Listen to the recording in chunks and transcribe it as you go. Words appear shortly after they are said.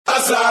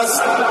Last,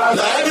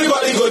 now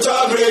everybody go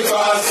to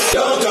breakfast.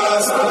 Young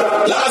class,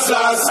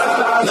 last,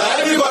 now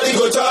everybody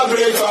go to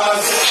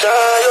breakfast.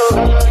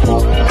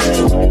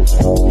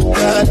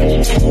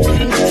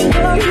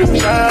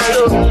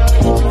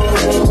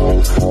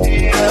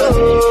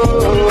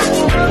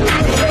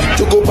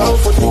 To go bound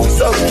for the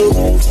result,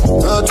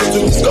 not to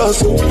discuss,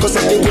 cause I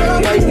think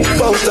I'm by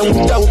default and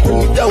without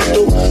any doubt,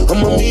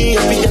 I'm a me, I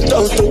be a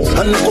doubt,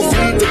 I'm not gonna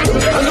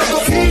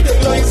feed the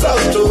guys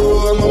out,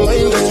 I'm a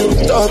mind that's in the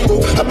top,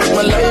 I put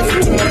my life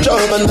into my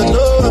job and I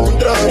know I'm in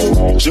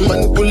trouble, she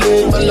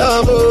manipulate my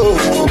love,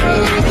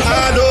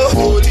 I know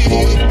holy,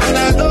 and I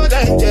know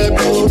that they're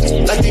both,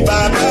 like the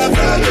Baba,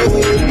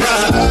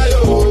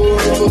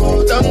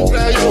 don't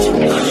cry,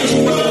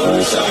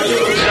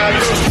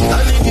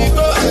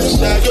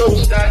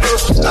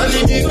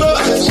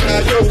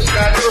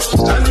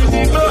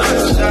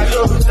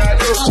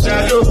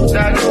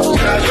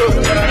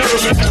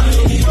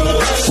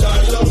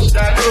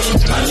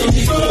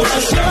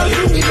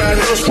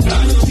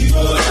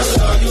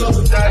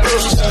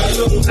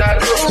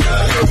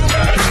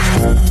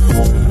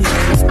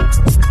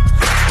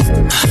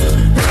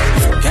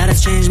 Gotta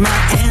change my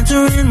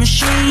answering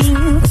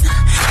machine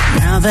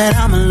now that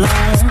I'm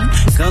alone,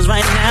 cause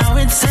right now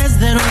it says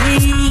that we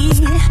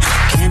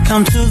can't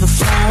come to the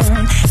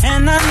phone,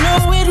 and I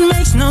know it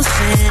makes no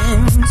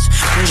sense,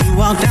 cause you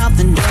walked out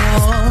the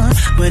door,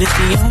 but it's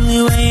the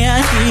only way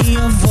I hear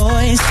your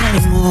voice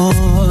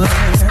anymore.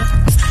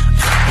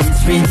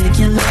 It's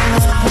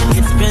ridiculous,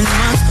 it's been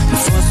months,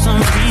 but for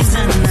some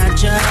reason I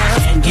just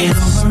can't get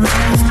over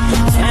it,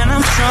 and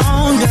I'm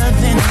stronger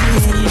than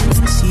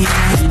this,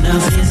 yeah,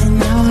 enough is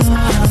enough,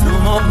 no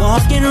more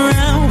walking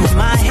around with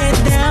my head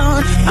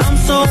down, I'm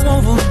so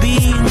over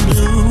being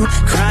blue,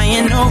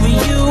 crying over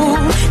you,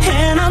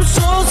 and I'm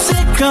so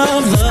sick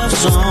of love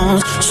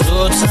songs,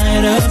 so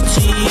tired of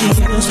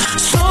tears,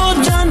 so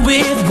done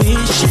with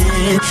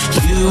wishing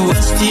you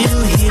were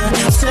still here,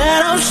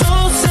 said I'm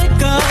so sick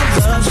of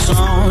love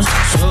songs,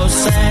 so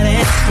sad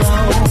and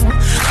slow,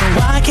 so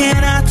why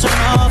can't I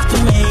turn off the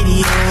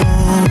radio?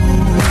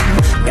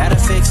 Gotta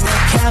fix the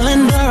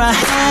calendar I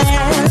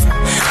have,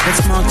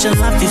 let's mark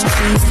July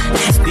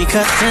 15th,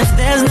 because since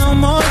there's no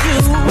more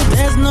you,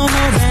 there's no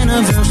more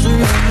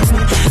anniversary,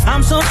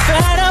 I'm so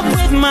fed up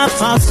with my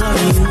thoughts of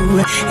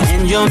you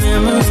and your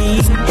memory,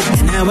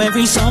 and how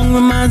every song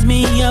reminds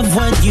me of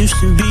what used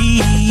to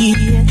be,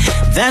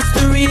 that's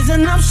the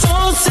reason I'm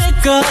so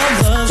sick of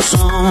love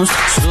songs,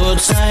 so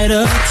tired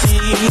of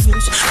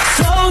tears,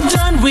 so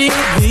done with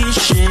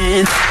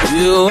wishing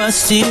you are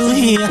still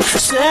here,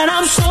 said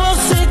I'm so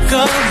sick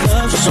of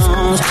love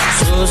songs,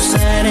 so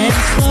sad and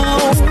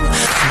slow,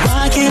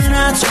 why can't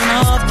I turn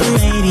off the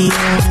radio?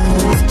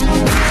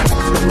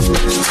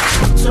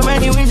 So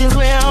many reasons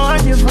why I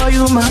want it for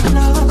you, my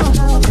love.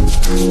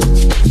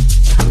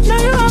 Now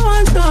you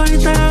want to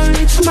return,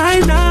 it's my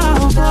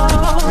love.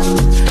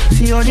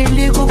 See all the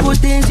little good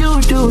things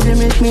you do, they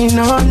make me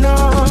no.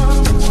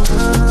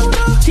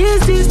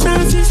 This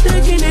distance is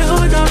taking a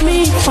hold of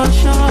me for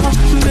sure.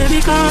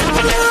 Baby, come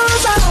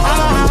closer. I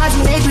want to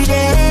make me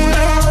there.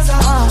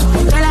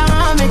 Girl, I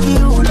want to make you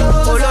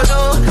know.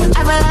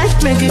 I want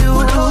to make you know.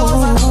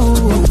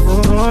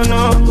 Oh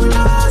no.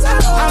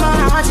 I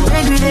want to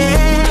make me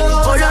there. Oh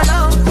no.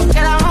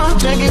 Girl, I want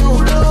to make you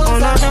know. Oh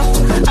no.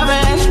 I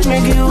want to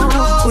make you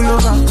pull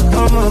over.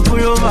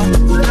 Pull over.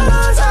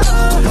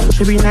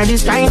 Maybe not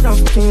this kind of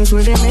things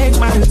where they make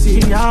man see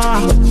ya.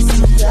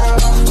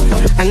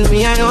 And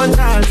me, I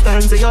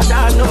understand, so your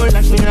dad know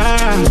like me.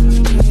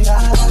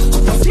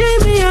 See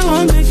me, I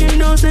won't make you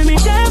know, say me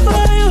there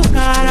for you,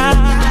 cara.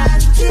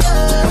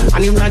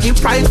 And if not the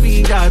price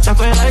be that, I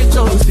feel like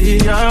don't see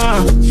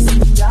ya.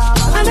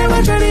 I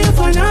never tell you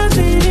for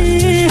nothing.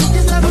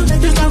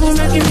 This love will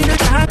make me the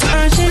cat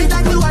and shit. This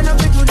love will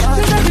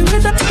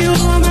make you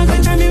want my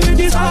good and with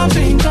this all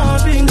being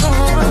gone.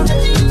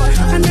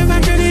 I never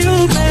tell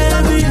you,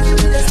 baby.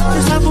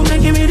 This love will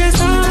make me the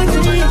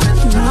something.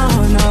 No.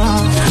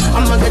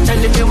 I'm not gonna tell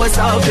you what's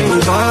all being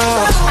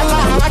gone. I'm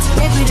gonna watch you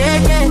make me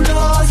dead.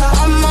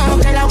 I'm on,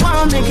 girl, I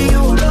wanna make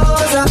you.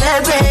 So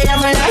baby, I'm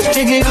gonna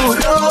make you.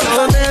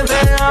 Oh baby,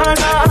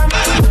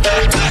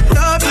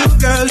 love you,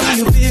 girl, do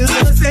you feel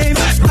the same?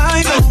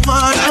 I don't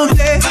wanna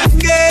play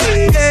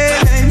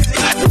games.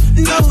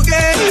 No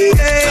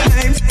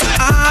games.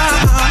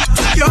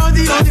 You're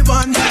the only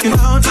one that can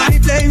out my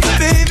flame.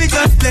 Baby,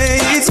 just play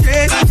it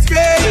straight.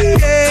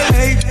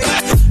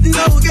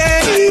 No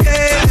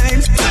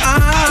games.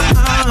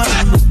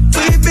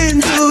 We've been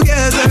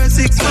together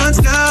 6 months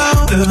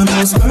now. The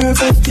most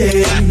perfect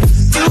days.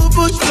 You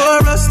push for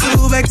us to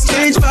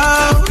exchange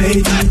vows.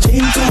 Made me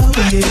change our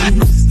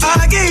ways.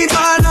 I gave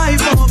my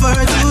life over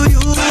to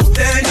you,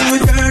 then you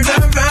turned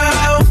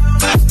around.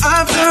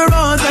 After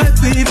all that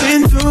we've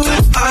been through,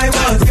 I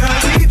was your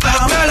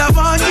rebound. Girl, I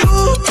want you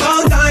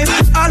all time.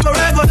 I'll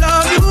forever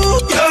love you.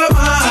 You're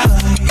mine.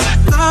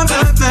 I'm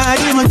not mad,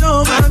 even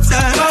though I'm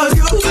sad. Cause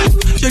you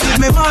should give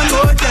me one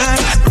more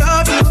chance.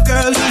 Love you,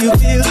 girl, do you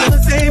feel the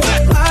same?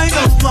 I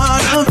don't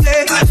wanna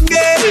play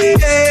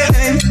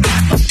games.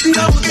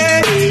 No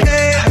games.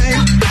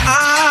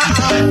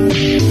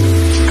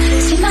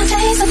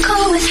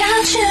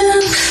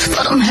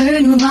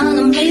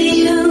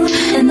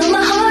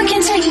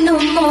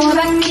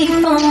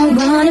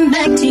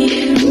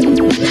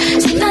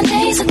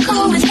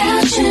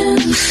 without you.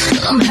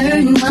 I'm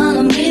hurting while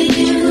I'm with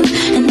you.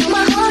 And though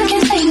my heart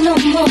can't take no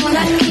more,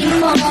 I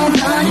keep on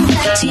running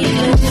back to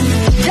you.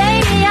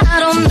 Baby, I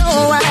don't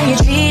know why you're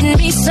treating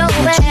me so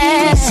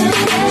bad.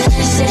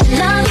 Said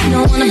love, you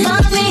don't wanna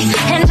bother me,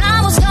 and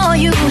I was all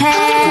you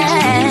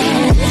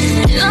had.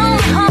 No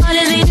heart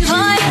is beating for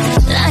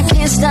you, I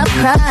can't stop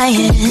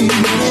crying.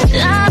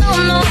 I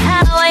don't know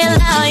how I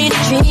allow you to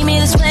treat me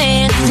this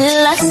way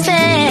until I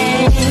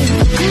stay.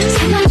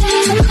 Some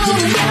days I'm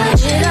cold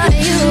without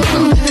you.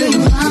 I'm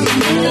hurting while I'm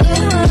with you.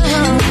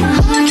 My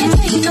heart can't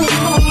take no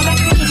more. I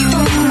keep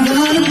on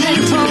running back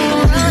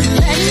home.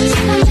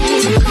 Some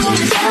days I'm cold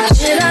without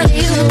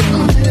you.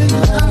 I'm hurting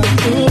while I'm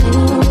with you.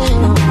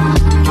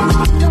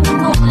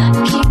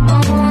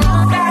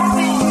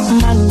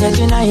 Man, get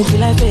tonight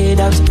till I fade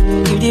out.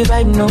 You the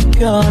vibe, no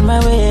pure on my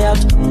way out.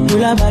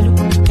 Hula balu,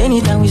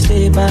 anytime we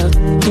step out.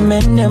 The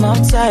men them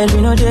outside,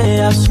 we know they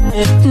house.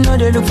 No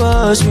they look for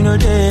us, we know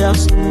they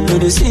house. No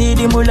they see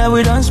the moolah,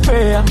 we don't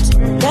spray out.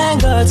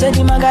 Thank God, said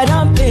the maga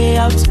don't pay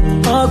out.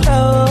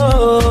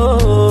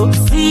 Oh,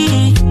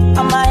 see,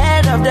 I'm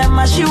ahead of them,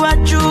 I shoot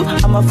at you.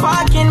 I'm a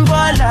fucking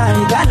baller,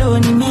 you got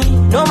only me.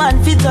 No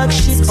man fit talk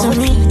shit to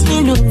me.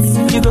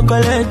 You go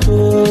collect,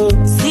 oh.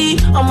 See,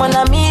 I'm on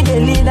a me, the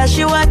leader,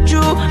 she what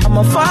you. I'm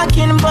a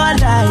fucking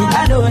baller, you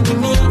got only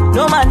me.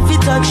 No man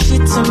fit talk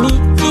shit to me.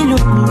 You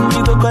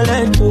go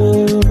collect,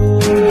 oh.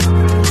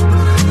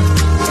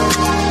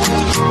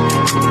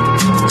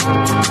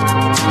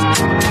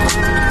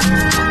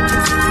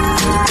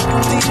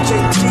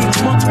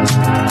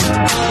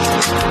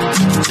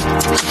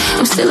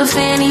 I'm still a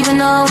fan even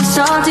though I'm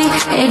salty.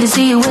 Hate to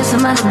see you with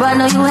some other, but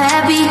know you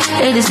happy.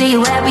 Hate to see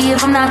you happy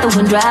if I'm not the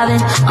one driving.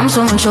 I'm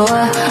so mature,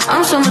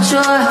 I'm so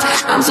mature,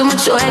 I'm so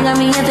mature. I got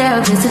me a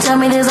therapist to tell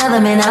me there's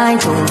other men I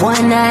ain't doing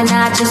one night,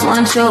 not just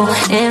one show.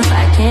 If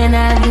I can't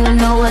have you,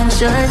 no one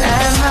should. I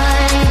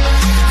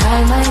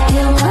might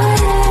kill my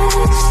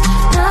ex.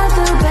 Not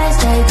the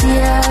best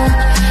idea.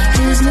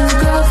 His new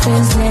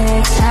girlfriend's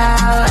next.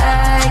 How I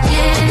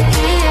get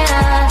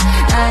here?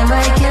 I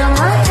might kill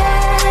my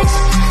ex.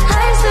 I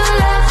still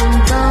love him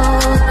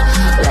though.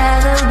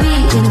 Rather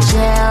be in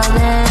jail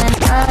than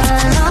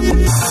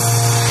alone.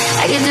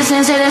 I get the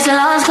sense that it's a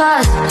lost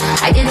cause.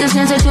 I get the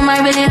sense that you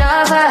might really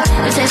love her.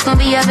 The text gon'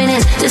 be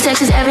evidence. This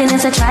text is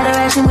evidence. I try to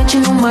ration with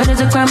you. No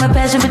murder's a crime, a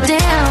passion, but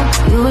damn,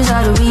 you was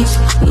out of reach.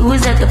 You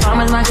was at the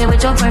farmer's market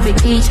with your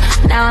perfect peach.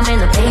 Now I'm in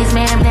the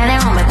basement,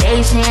 planning on my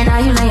patient. Now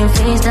you laying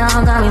face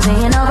down, got me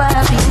paying over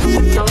a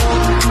feet.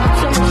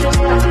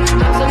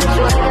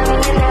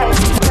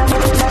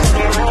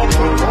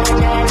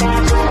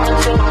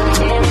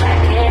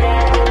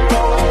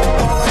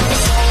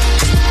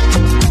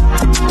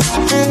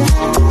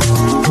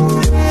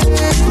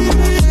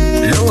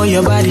 Lower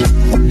your body,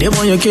 they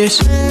want your kiss.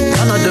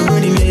 Turn out the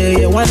burning,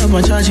 yeah, why not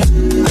my charging?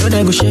 No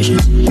negotiation,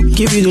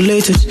 give you the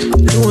latest.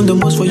 Doing the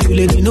most for you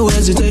lately, no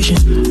hesitation.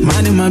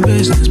 Minding my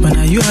business, but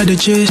now you had the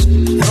chase.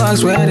 No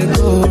ask where to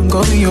go, I'm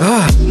going your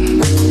I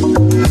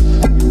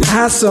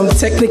had some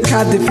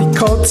technical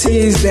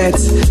difficulties that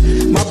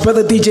my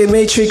brother DJ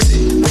Matrix,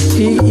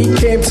 he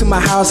came to my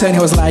house and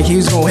he was like, he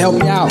was gonna help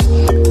me out.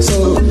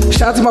 So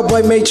shout out to my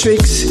boy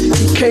Matrix.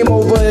 He came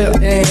over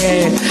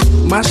and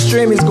my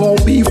stream is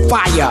gonna be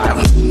fire.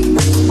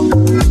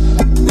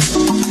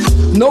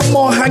 No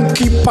more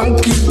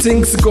hanky-panky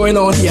things going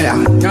on here.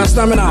 You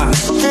understand me now?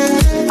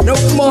 No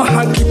more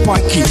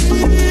hanky-panky.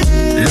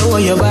 Lower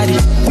your body,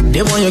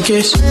 they want your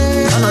kiss.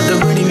 Turn out the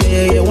burning,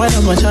 yeah, why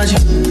not my charging?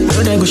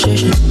 No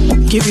negotiation,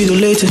 give you the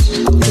latest.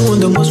 Doing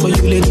the most for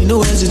you lately,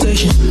 no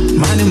hesitation.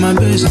 Minding my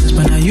business,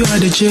 but now you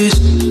had the chase.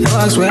 No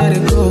ask where to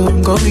go,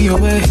 I'm going your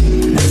way.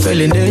 They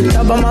feeling the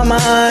top of my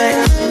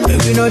mind,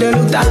 baby, know they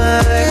look like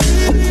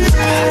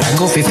I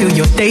go fulfill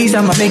your days,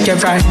 I'ma make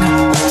it right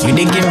now. You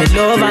did give me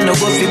love, I know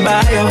go fi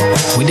buy you.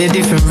 With a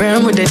different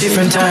realm, with a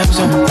different time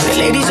zone. The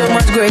lady so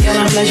much great, and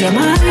I'm pleasure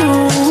my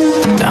own.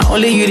 Not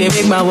only you, they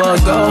make my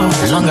world go.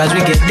 As long as we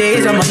get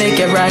days, I'ma make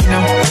it right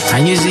now.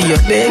 And you see your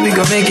baby,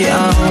 gon' make it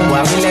on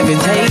while we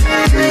levitate.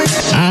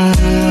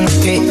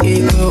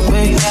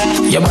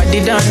 Your body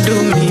don't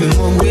do me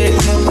move it.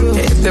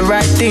 If the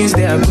right things,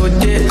 they are good.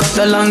 Got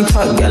the long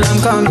talk, girl, I'm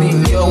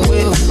coming your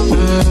way.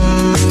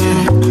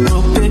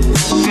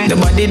 The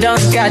body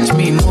don't catch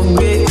me, move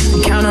it.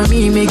 Count on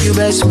me, make you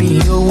best me,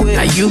 your way.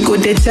 And you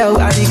could they tell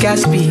how they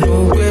catch me,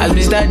 as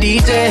Mr.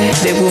 DJ,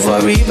 they put for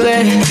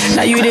replay.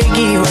 Now you they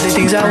give all the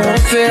things I won't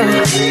feel.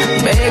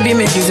 Baby,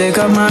 make you take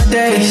up my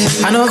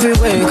days. I know if you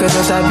wait,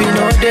 cause I've been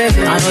all day.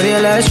 I know they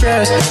less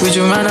stress, with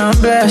you man I'm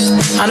blessed.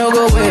 I know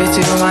go wait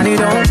till your money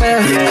don't pay.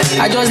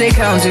 I just they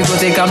count, you go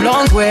take a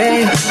long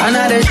way. And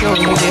now they show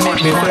me, they make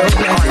me feel like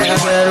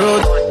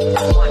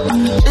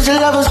it's a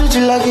love switch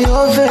like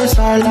your face,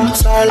 Sala.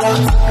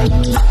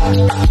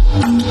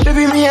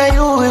 Baby, me and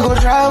you, we go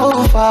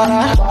travel far.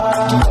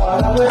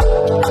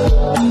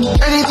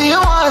 Anything you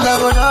want, I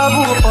go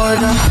travel for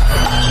them.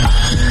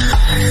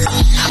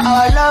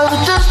 Our love is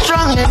too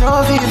strong, they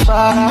know we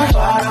far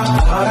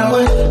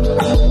away.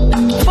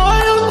 For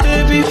you,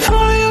 baby,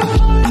 for you,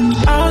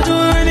 I'll do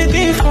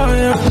anything for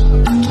you.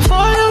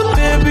 For you,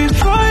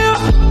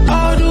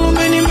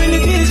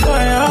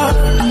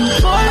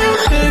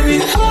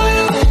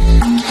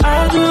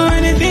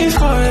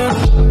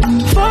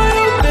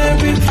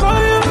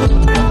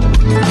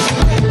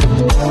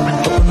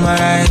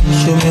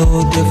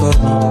 there for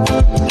me.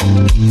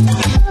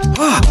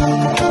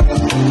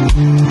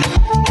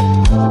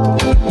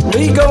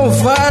 We gon'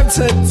 vibe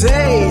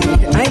today.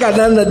 I ain't got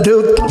nothing to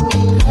do.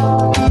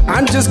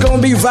 I'm just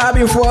gonna be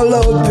vibing for a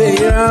little bit,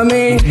 you know what I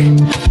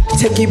mean?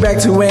 Take you back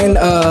to when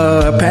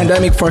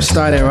pandemic first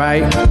started,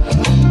 right?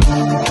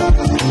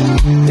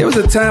 There was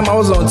a time I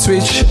was on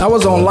Twitch. I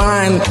was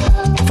online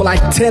for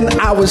like 10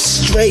 hours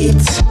straight.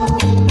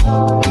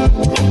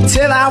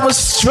 10 hours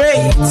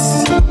straight.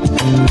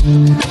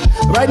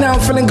 Right now I'm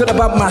feeling good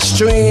about my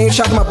stream.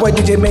 Shout out to my boy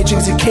DJ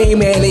Matrix. He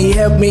came in and he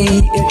helped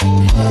me.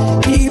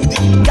 He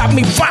got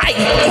me right.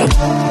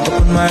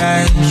 Open my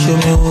eyes, show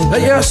me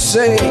what. Yes,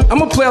 say. I'm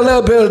gonna play a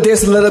little bit of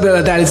this, a little bit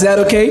of that. Is that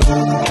okay?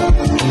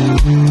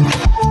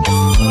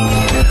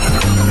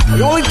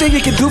 The only thing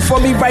you can do for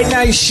me right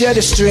now is share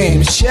the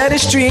stream. Share the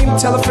stream,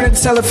 tell a friend,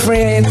 tell a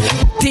friend.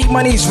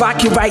 D-Money is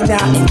rocking right now.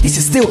 And this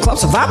is still Club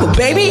Survival,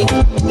 baby.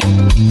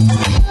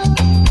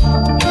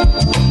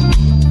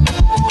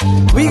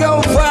 We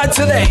gon' vibe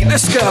today.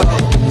 Let's go.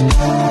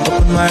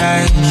 Open my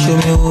eyes, show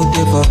me who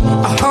they for me.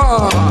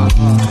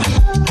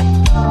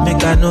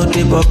 Make I know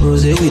they pop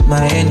rose with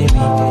my enemy.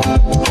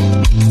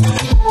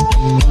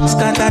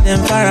 Scatter them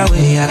far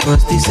away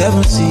across the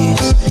 7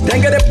 seas.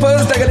 They get the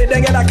pulse, they get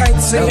that kind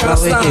of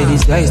thing.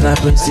 This guy is not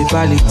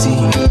principality.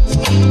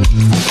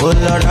 Oh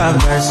Lord have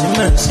mercy,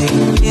 mercy.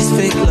 This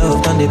fake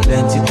love done the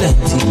plenty.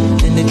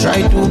 Then they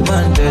try to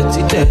ban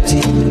dirty.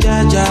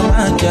 Jaja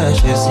man,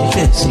 Jesse,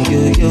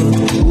 yo.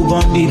 Who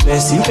born the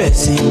Bessie?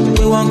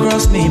 We won't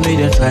cross me, may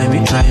they try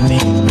me.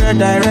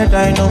 Red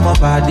eye, no more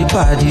party.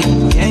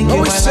 Can't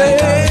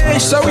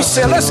we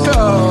say, let's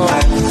go.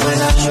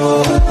 When I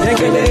show,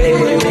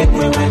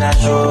 when I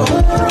show,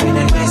 when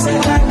they say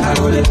like I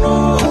go the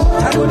pro,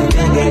 I go the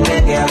dengue,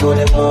 I go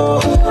the pro.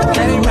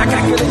 When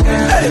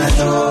I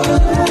show,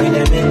 when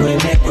they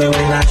make when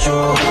I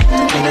show,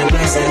 when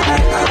they say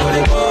like I go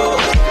the pro,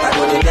 I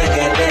go the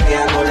dengue,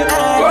 I go the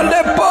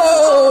pro.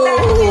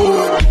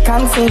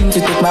 Can't seem to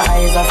take my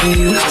eyes off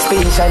you,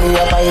 especially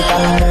your bite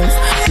and move.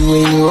 The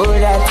way you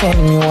hold that thing,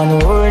 you wanna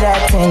hold that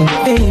thing,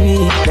 baby.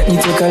 Let me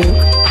take a look.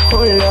 Oh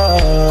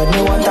Lord, me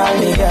want all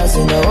the girls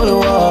in the whole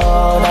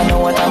world. I know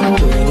what I'm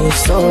doing is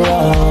so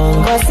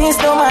wrong, but since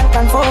no man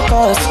can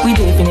focus, we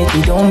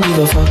definitely don't give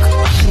a fuck.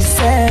 She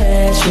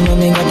said she know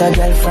me got a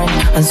girlfriend,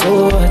 and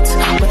so what?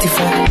 What if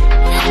I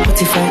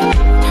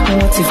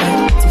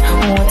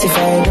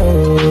do?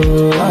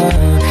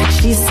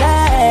 She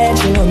said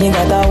she know me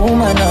got a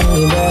woman on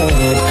me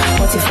bed.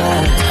 What if I?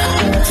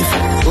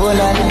 Oh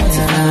Lord,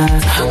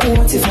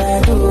 what if I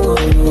do?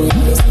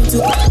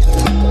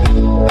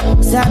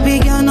 Sabi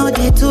girl no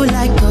they too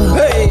like dog.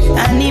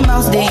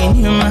 Animals they in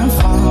human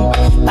form.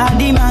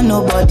 Body man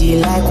nobody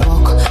like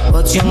walk,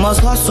 but you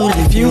must hustle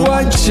if you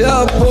want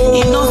job.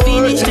 You no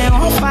finish they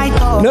won't fight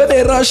up. No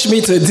they rush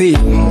me today.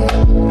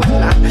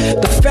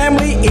 The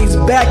family is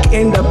back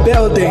in the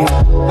building.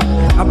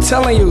 I'm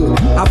telling you,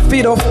 I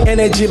feed off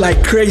energy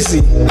like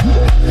crazy.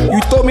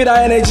 You told me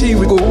that energy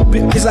we go.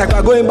 It's like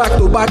we're going back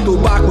to back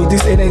with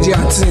this energy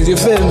and things. You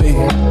feel me?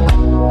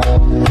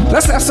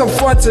 Let's have some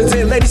fun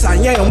today, ladies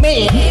and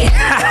gentlemen.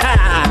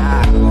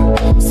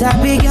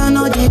 Sabi girl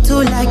no they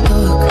too like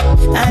dog.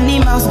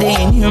 Animals they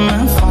in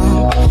human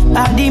form.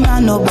 Body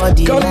man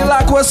nobody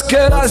like what's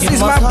good? This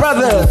is my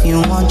brother. If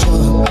you want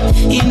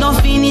you no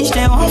finish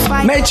they won't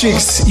fight.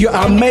 Matrix, you're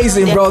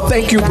amazing, bro.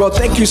 Thank you, bro.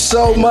 Thank you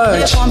so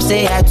much.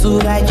 Say I too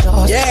like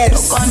just.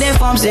 Yes. On the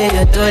form say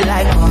you too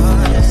like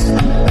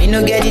us. You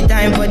no get the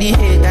time for the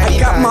hate. I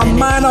got my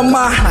mind on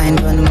my mind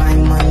on my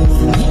money.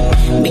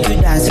 Make you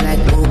dance like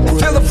Bobo.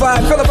 Feel the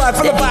vibe.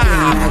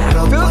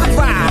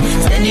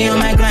 Standing on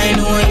my grind,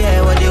 oh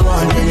yeah, what they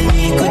want, telling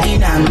me could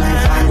deny my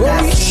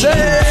fantasy.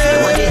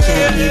 What they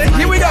check,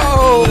 here we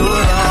go.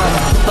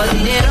 But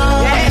they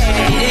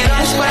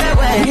rush quite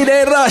well. He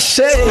they rush,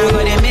 I'm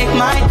gonna make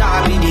my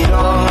top in the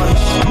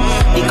rush.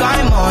 The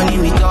kind money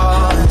we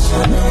touch,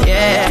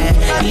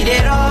 yeah. He they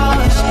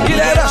rush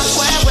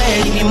quite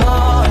well, give me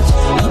much.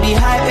 No be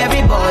hype,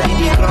 everybody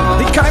they crush.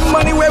 The kind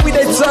money where we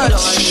they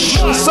touch.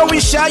 So we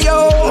shy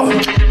yo.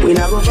 We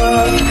not go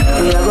far, we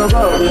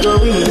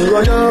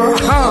go know.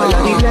 All of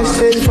the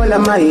blessings fall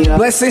on my yard.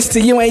 Blessings to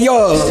you and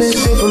yours.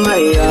 Blessings for my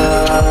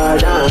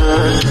yard.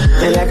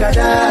 And like a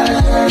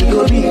dad, you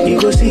go be, you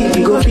go see,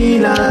 you go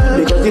feel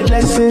because the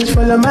blessings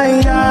fall on my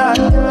yard.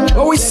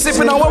 What we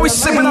sipping on?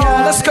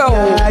 Let's go. I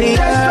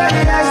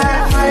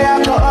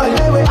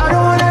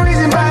don't wanna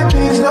reason bad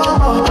things no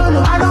more.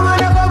 I don't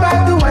wanna go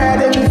back to where I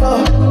did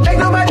before. Make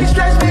nobody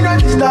stress me, don't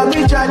disturb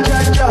me, cha.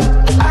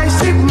 I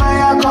sip my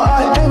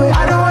alcohol.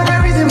 I don't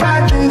wanna reason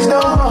bad things no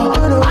more.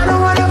 I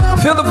don't wanna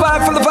go. Feel the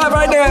vibe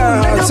right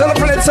now.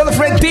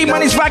 Celebrate.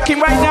 D-Money's rocking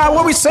right now.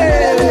 What we say?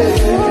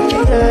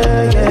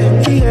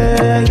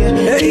 Yeah.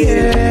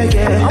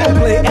 I'm gonna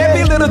play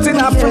every little thing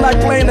I feel like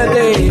playing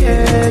today.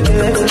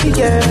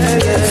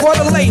 For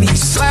the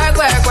ladies. Work.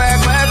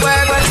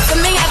 For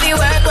me, I be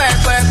work.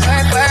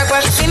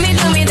 See me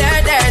do me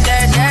dirt.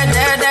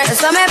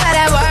 So me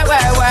better work.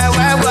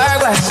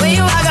 When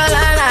you walk a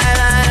line.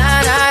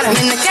 I'm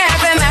in the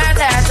cafe,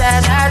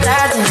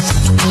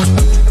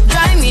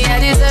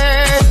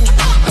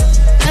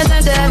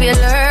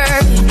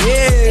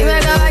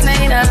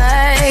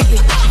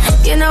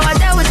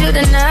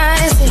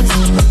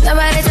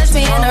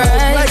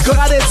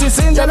 is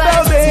in the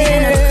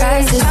building.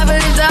 I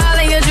believe all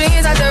in your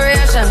dreams are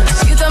duration.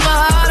 You took my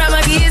heart, I'm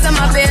my keys, and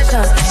my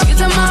patience. You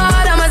took my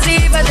heart, I'm a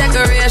Z for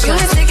decoration.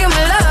 You ain't sticking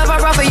my love, I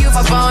brought for you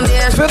for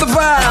foundation. Feel the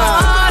vibe.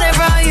 All that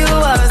brought you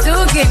was to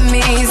give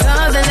me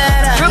something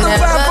that I Feel the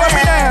never vibe, put me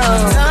had.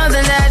 down.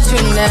 Something that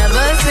you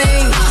never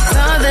seen.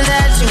 Something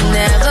that you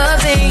never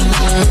think.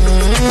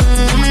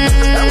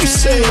 Let me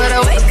see. But I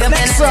wake up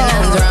and Next song.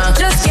 I'm drunk.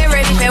 Just get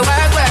ready for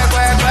work, work,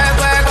 work, work,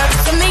 work, work.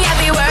 To me, I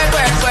be work,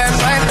 work, work,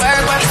 work,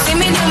 work, work. See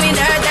me do me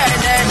dirt, dirt,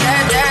 dirt,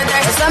 dirt, dirt,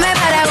 dirt. So me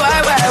better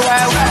work, work,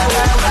 work, work,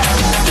 work, work.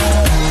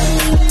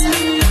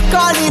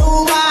 Call the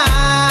Uber.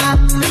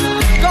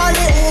 Call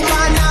the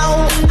Uber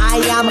now. I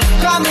am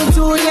coming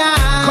to ya.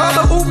 Call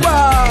the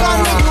Uber.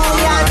 Coming to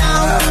ya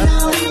now.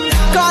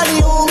 Call the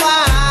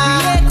Uber.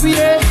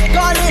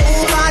 Call the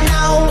Uber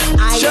now.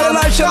 I Shut it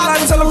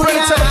out, tell a friend,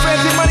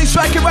 the money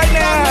striking right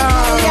now.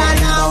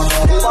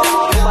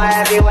 Uber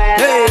everywhere.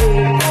 Hey,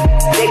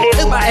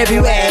 Uber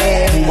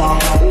everywhere.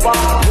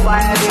 Uber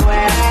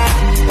everywhere.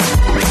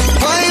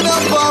 Wind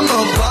up on my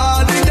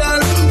body, girl.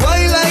 Why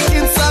like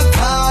it's a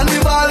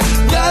carnival?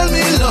 Girl,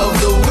 me love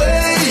the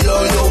way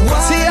you're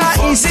Tia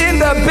is in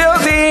the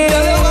building.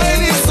 Girl, your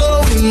wine is so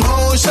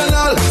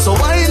emotional. So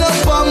wind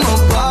up on my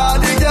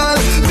body, girl.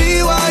 Me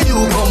while you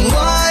come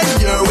wine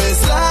your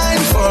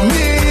waistline for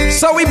me.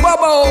 So we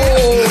bubble.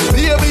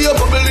 Baby, you're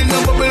bubbling,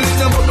 baby.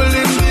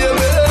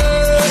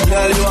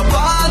 Girl, you a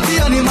party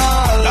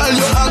animal. Girl,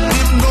 you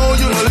active, no,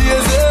 you no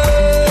lazy.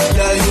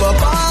 Girl, you a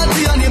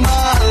party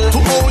animal. To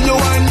own your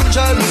wine, you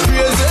drive me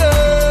crazy.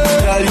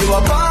 Girl, you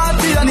a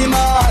party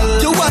animal.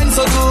 You wine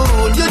so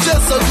good, you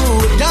just so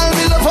good. Girl,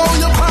 me love how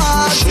you party.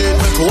 She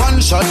make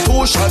 1 shot,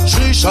 2 shot,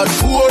 3 shot,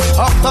 4.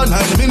 After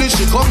 9 minutes,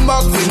 she come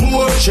back for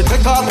more. She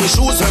take off the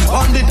shoes and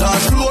pound it on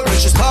floor. Then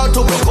she start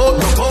to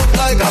broke out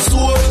like a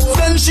sword.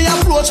 Then she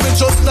approach me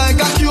just like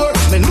a cure.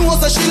 Me know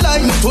that she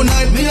like me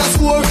tonight, me a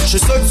score. She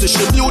sexy,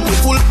 she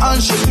beautiful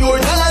and she pure.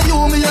 Tell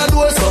you me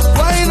adore. So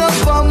wind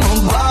up on my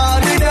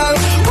body, girl.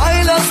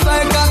 Wind us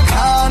like a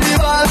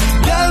carnival.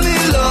 Girl, me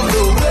love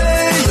the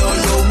way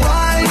you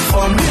wine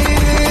for me.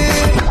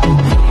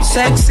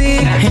 Sexy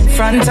in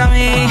front of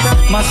me.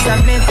 Must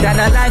admit that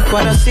I like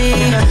what I see.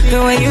 The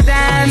way you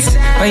dance,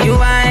 when you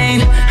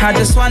whine, I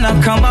just wanna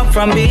come up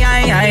from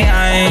behind.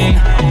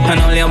 And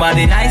hold your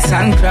body nice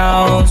and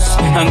close,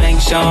 and make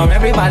sure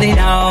everybody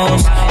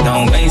knows.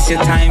 Don't waste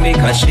your time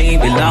because she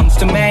belongs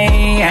to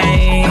me.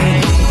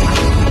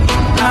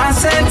 I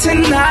said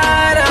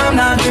tonight I'm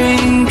not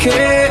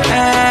drinking,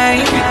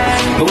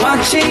 but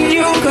watching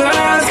you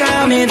girls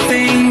got me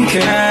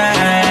thinking.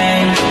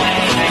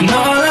 And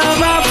all of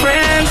my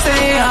friends,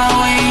 they are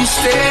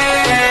wasted.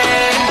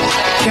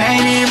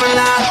 Can't even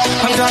lie,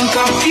 I'm drunk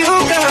off you,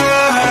 girl.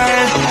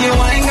 You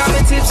ain't got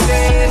me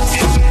tipsy.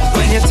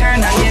 When you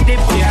turn and you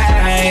dip,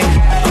 yeah.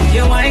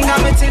 You ain't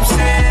got me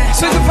tipsy.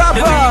 Sweet the papa.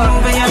 The way you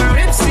moving your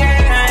hips,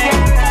 yeah.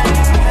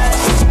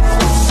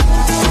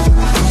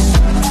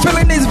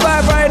 Feeling this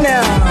vibe right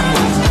now.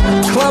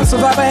 Club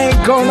Survivor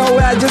ain't going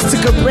nowhere. I just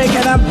took a break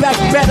and I'm back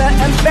better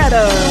and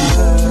better.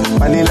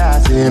 Vanilla,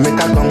 say make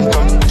a come.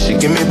 She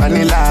give me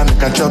vanilla,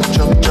 make a chop.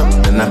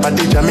 Then I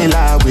party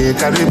Jamila, we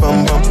carry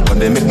bum. But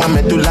they make my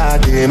medulla,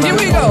 they here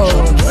we go.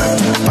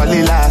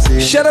 Vanilla, say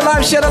share the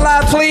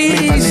live, please.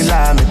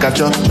 Vanilla, make a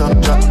chop.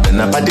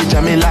 Then I party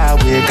Jamila,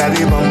 we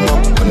carry bum.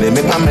 But they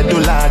make my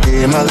medulla,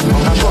 they must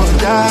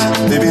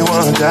baby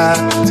want that.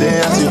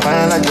 Say as you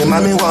fine like a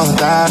mommy want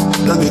that.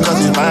 Just because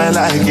you fine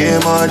like a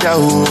mother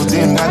who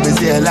think I can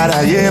see a lot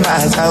of yeah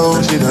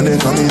myself. She don't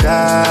call me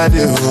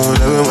daddy, love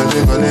it when she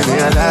calling me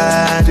a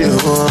daddy,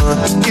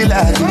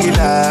 killer,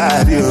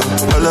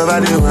 all over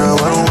the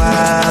world, one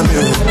wild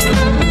you.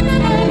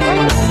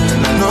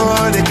 And I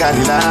know they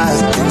carry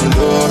last, even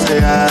though they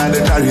are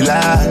they carry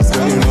last. So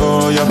you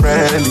know your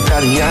friend they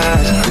carry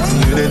ash. It's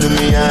you they do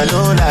me, I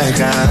don't like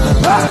her.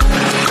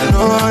 I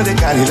know they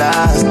carry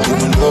last,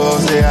 even though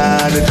they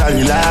are they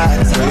carry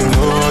last. So you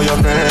know your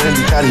friend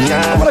they carry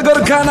ash. I wanna go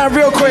to Ghana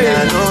real quick.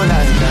 I don't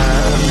like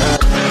her.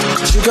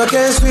 Sugar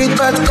cane sweet,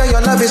 but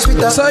your love is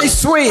sweeter. So it's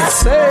sweet.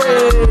 Hey.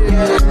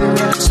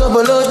 So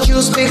below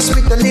juice mixed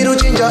with a little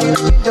ginger.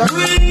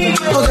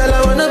 Oh girl,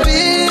 I wanna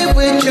be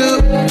with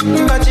you,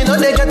 but you know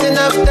they got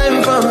enough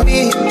time for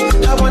me.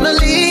 I wanna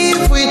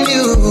live with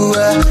you.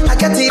 I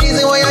got the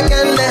reason why I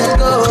can't let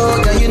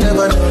go. Girl, you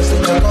never know, so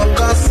you gon'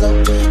 pass up.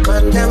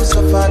 Man, them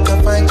so far to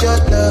find your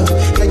love.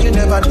 Girl, you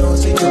never know,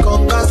 so you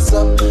gon' pass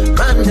up.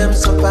 Man, them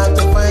so far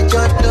to find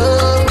your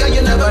love. Girl,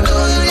 you never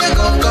know, you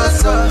gon'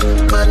 pass up.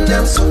 Man,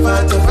 them so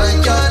far to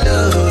find your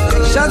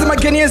love. Shout out to my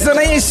Kenyans on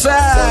the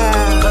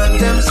inside. Man,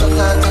 them so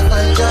far to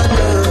find your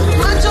love.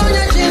 Match on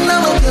your chin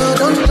now, girl,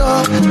 don't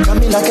talk. Got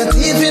me like a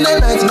thief in the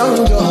night,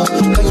 long jaw.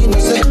 But you know,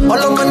 say,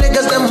 all of my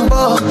niggas, them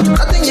ball.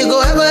 Nothing you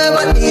go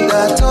ever need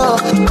at all.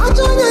 Match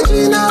on your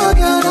chin now,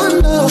 girl,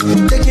 don't know.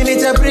 Taking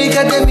it a break,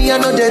 and then me, I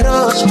know the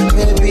rush.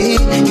 Baby,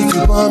 if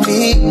you for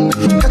me.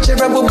 Catch a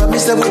rebel, but me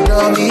say we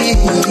don't me.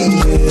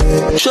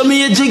 Show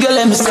me a jigger,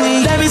 let me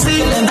see. Let me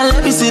see. And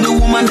let me see the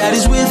woman that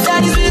is with.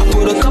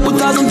 Put a couple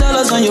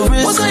 $1,000 on your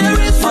wrist. What's on your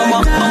wrist? I'm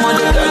on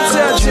the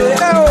touch. I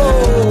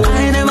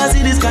ain't never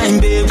see this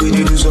kind, babe. We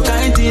do some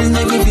kind things,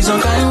 make me feel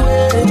some kind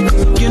way.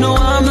 You know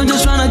I'm not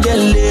just tryna get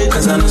laid,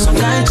 cause I know some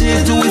kind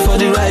chicks do it for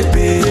the right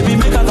pay. Baby,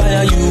 make I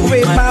fire you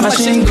with my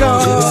machine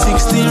gun.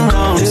 16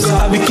 rounds,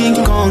 I be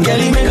King Kong.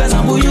 Kelly, make us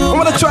humble you. I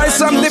wanna try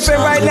something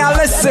different right now.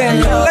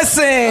 Listen.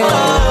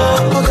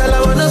 Oh, girl,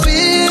 I wanna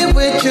be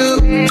with you,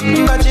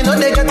 but you know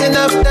they got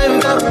enough time.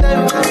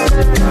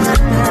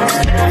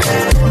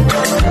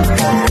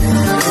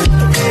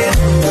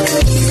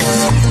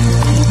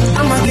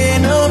 I'm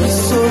again over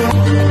so.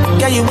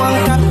 Yeah, you want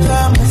to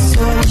capture my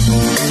soul.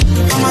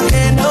 I'm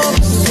again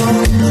over so.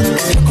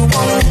 You go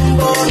on.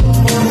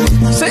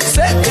 Six,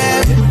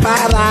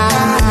 para.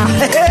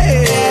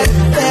 Hey.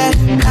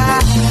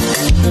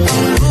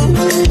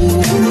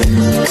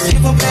 You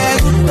go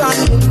back on the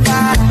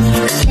car.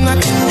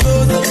 Nothing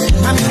goes.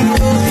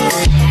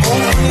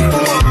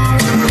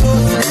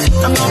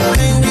 I'm not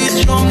playing with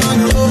you. I'm not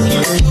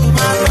joking.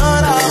 My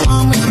daughter,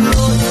 I'm with you.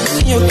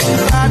 You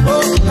can go.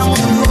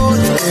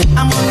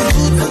 I'm on the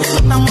food,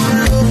 I'm on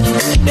the road.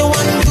 They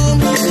want to do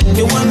me,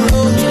 they want to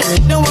do me,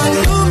 they want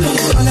to do me,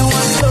 and they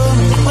want to do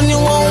me. When you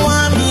won't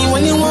want me,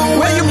 when you won't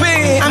where you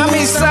been? I'm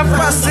in San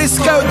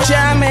Francisco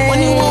jamming.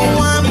 When you won't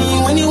want me,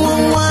 when you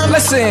won't want me.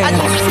 Listen,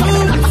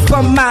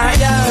 from my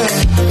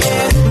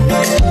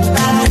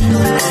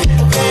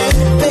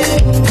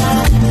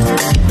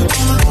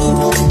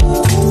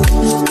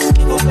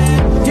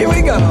here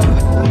we go.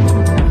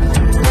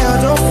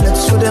 Don't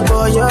flex with the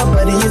boy, your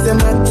body is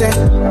an anthem.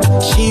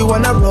 She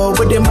wanna roll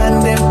with the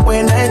man them.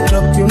 When I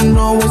drop, you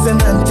know it's an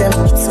anthem.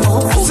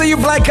 See you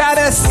Black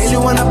Goddess. Really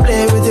wanna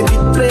play with the big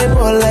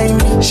playboy like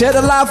me. Share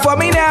the love for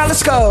me now,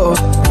 let's go.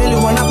 Really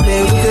wanna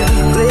play with the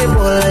big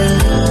playboy like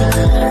me.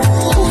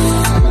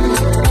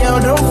 Girl,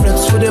 don't flex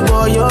with the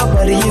boy, your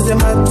body is a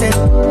anthem.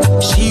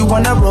 She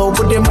wanna roll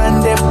with the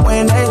man them.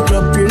 When I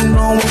drop, you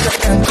know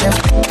it's an anthem.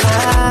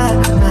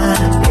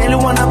 Girl, you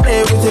wanna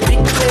play with the big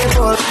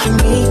playboy like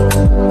me.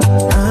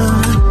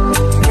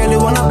 Girl, you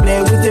wanna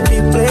play with the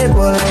big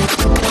playboy.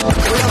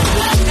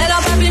 Elle a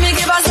papi mais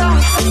qui va ça?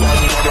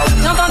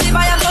 J'entendis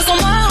pas y'a trop son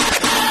mort.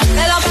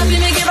 Elle a papi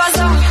mais qui va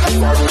ça?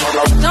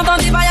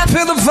 J'entendis pas y'a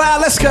feel the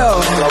vibe, let's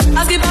go.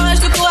 À ce qui paraît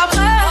je te cours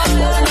après.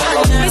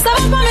 Mais ça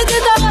va pas mais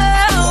t'es taré.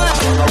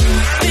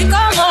 Puis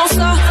comment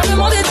ça? Le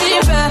monde est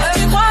hyper.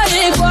 Tu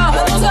croyais quoi?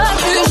 On se verra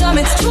plus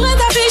jamais. Je pourrais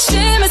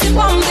t'afficher mais c'est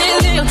pas mon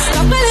délire.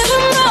 D'après les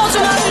rumeurs tu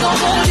m'as vu dans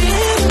ton lit.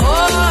 Oh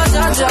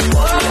dja dja.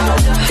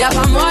 Y'a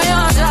pas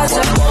moyen dja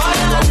dja.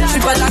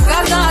 J'suis pas ta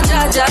cata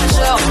dja dja.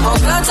 Genre en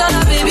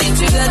katana baby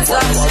tu gâtes ça.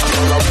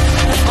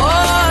 Oh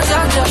dja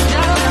dja.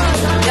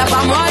 Y'a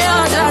pas moyen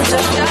dja dja.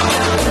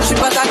 J'suis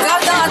pas ta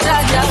cata dja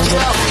dja.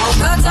 Genre en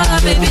katana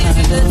baby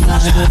tu gâtes ça.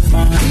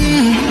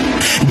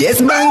 Yes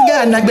man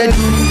got like that.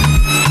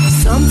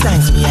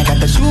 Sometimes me I got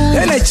the shoes.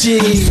 Energy.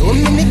 So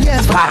many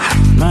girls.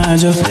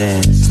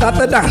 Start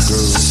the dance.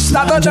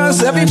 Start the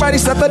dance. Everybody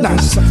start the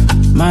dance.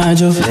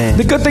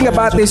 The good thing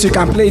about this, you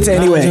can play it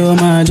anywhere.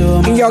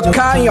 In your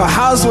car, in your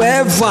house,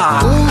 wherever.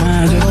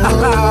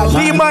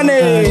 Leave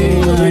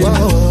money.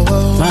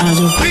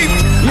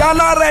 Y'all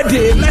not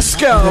ready? Let's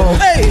go.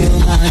 Hey.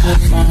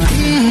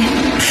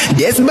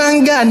 Yes,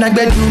 man, got like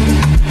that.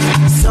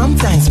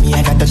 Sometimes me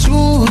I got the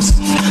shoes.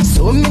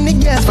 So many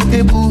girls for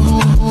the boo.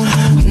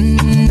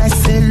 I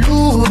say,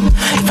 look,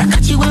 if I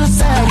catch you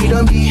outside, you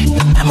don't be.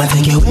 I'ma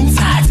take you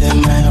inside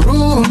in my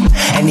room.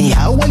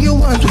 Anyhow, what you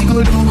want, we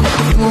go do.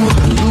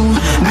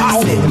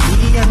 I said,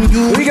 me and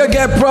you. We gonna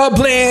get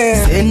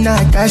problems. Say, nah,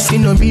 cash, she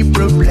no be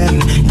problem.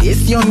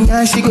 This young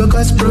girl, she go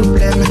cause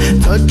problem.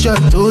 Touch your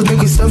toes, make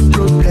we solve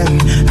problem.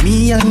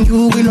 Me and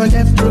you, we no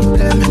get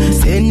problem.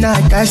 Say, nah,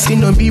 cash, she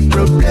no be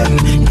problem.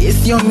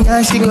 This young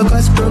girl, she go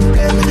cause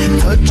problem.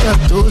 Touch your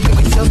toes, make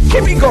we solve problem.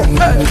 Here we go.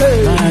 Hey,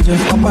 hey.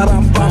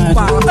 Majo,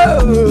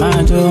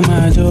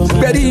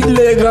 very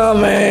legal,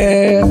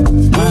 man.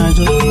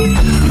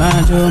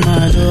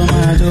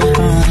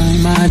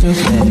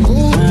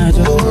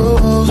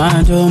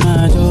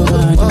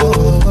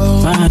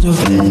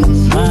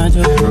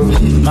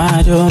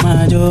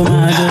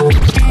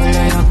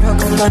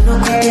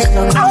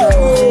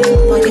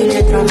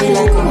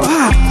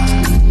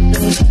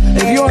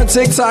 If you're on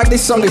TikTok,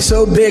 this song is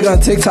so big on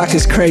TikTok,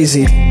 it's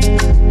crazy.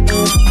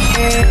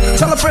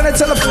 Tell a friend and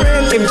tell a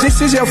friend. If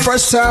this is your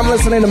first time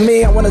listening to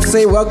me, I want to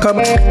say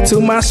welcome to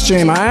my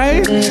stream,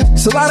 alright?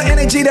 It's a lot of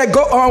energy that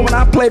go on when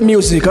I play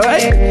music,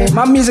 alright?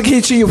 My music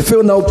hits you, you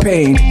feel no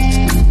pain.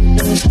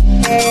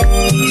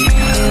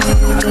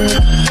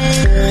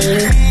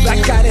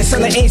 Black guy that's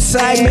on the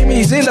inside, maybe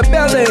he's in the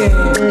building.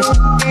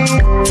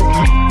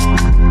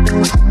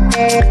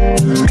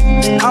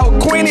 Oh,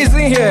 Queen is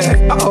in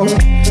here. Uh-oh.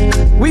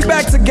 We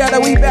back together,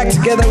 we back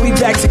together, we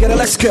back together.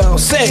 Let's go.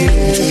 Say.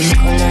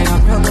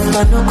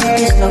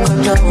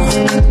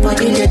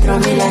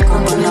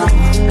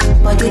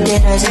 but you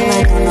did as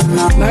I don't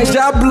know. Nice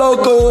job,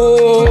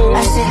 Bloco.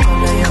 I said,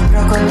 no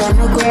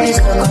go please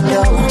go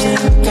down.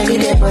 Tell you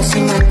the boss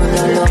in my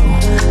pololo.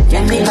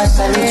 Tell me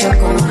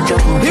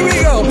here we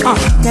go.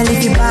 Tell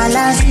if you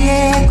balance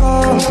Diego,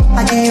 I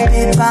give you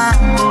paper.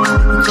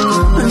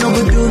 No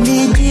go do me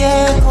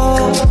Diego,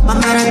 my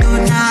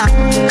Maradona.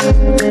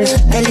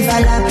 Tell if I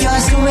love your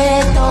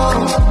sueto,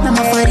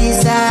 Mama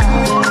Farisa.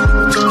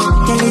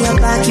 Tell you your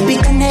back, you be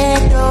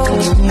caneto.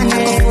 And I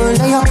go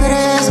follow your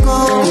Cresco.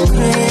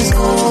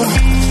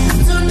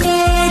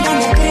 Tonight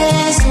I'm a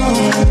Cresco.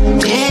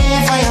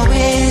 Pay for your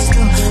waist,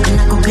 and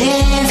I go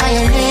pay for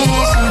your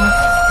lace.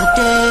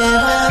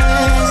 Whatever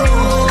is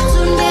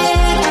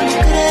tonight I'm a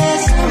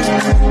Cresco.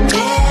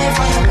 Pay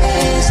for your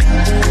waist,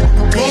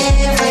 pay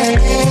for your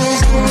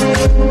lace.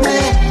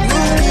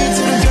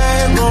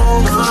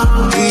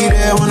 Be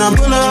there when I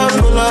pull up.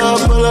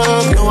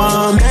 No,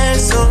 I'm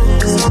mess up.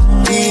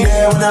 Be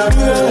there when I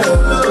pull up.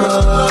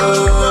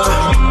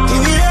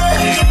 Give me that.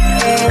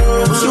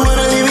 She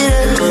wanna leave me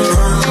there.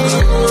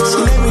 So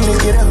let me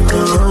lick it up.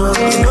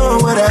 You know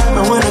what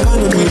happened when I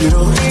gonna leave it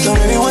all. So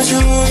baby, what you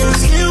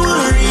still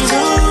wanna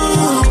reason?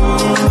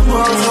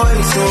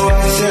 So I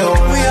said,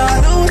 we all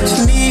know what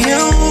you need.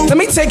 Let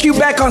me take you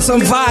back on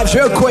some vibes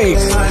real quick.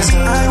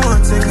 I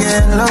want to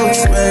get low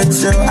sweat,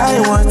 I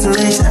want to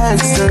reach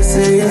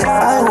ecstasy.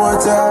 I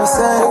want to have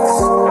sex.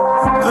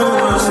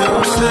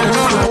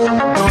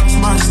 Don't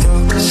my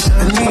stuff. I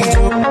need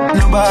you.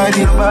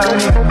 Nobody. I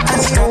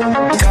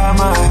got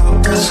my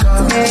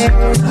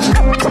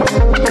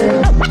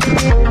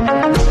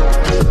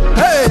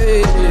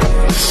Hey.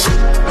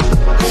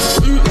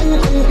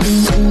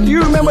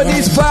 You remember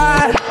this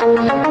vibe?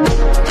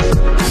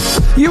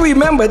 You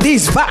remember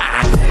this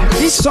vibe?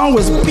 This song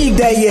was big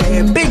that year.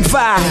 Big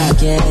vibe.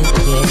 Here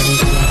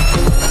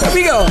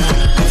we go.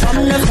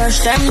 From the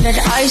first time that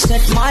I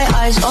set my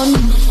eyes on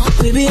you,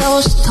 baby, I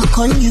was stuck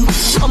on you.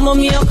 I'm on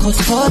me, I call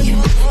for you.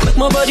 Make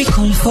my body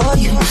call for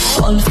you,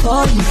 all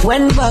for you.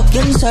 Went back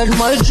inside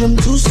my dream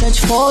to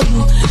search for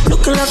you.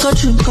 Looking like a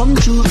dream come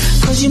true,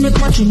 cause you make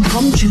my dream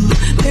come true.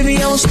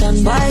 Baby, I will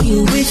stand by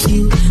you, with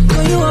you.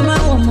 Cause you are my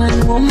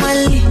woman,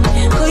 womanly.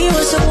 Cause you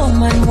are so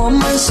woman,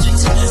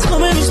 sweet.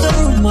 Come and Mr.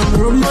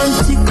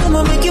 Romantic. Come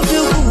and make you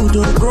feel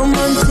good, oh,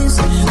 romantic. Cause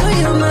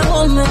you are my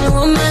woman,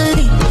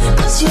 womanly.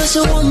 Cause you're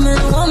so woman,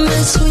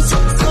 sweet.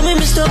 Call me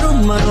Mr.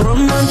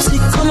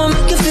 Romantic. Come on,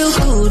 make you feel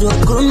good, or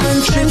come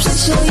and trips to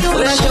show you.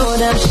 Let's show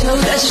them.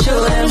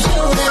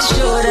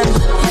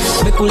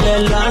 Make we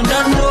let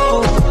London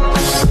know.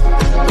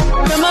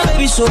 My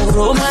baby so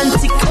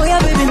romantic. Oh yeah,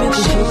 baby, make we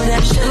show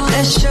them.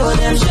 Let's show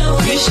them.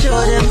 You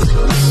show them.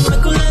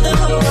 Make we let the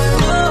whole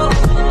world know.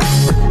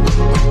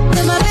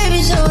 My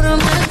baby so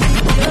romantic.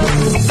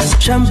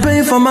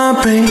 Champagne for my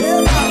pain,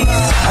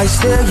 I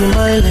stay in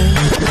my lane.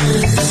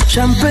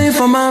 Champagne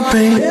for my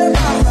pain,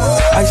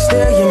 I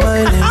stay in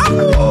my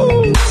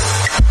lane.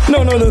 No.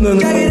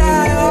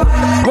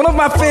 One of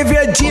my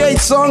favorite GH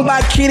songs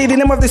by Kitty. The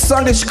name of the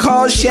song is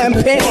called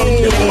Champagne.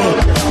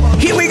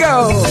 Here we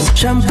go.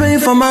 Champagne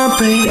for my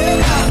pain,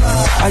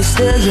 I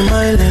stay in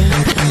my lane.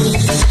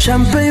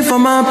 Champagne for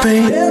my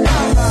pain,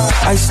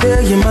 I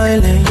stay in my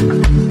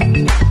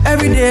lane.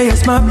 Every day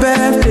is my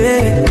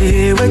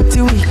birthday, wait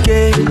till we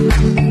get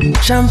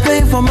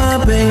champagne for my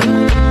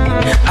pain.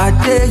 I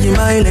dare you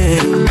my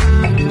lane.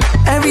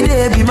 Every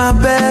day be my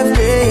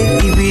birthday,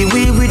 we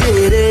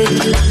did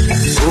it.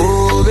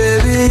 Oh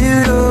baby, you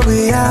know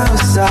we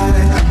outside.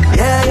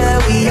 Yeah,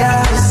 we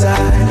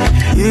outside.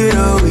 You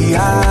know we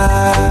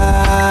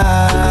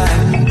high.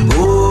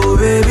 Oh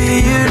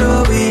baby, you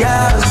know we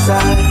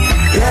outside.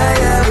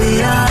 Yeah,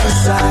 we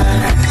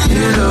outside.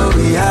 You know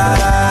we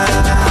high.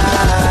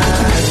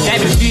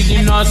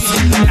 Feeling us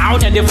now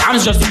that the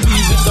fans just be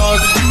with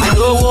us. I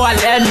know what I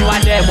learn,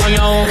 what they want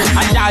you.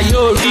 I tell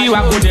you,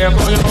 I go there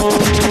for you.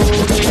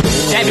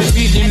 They be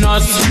feeling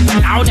us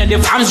now that the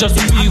fans just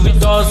be with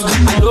us.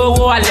 I know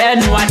what I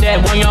learn, what they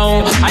want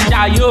you. I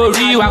tell you,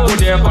 I go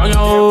there for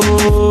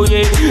you.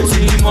 Yeah,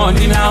 see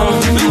money now.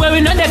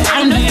 We know the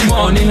time, the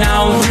money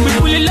now. We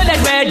fully let it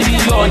ready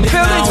on the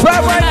feel it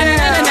right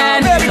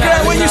now. Baby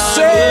girl, when you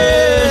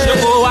say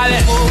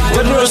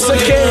what was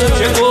okay,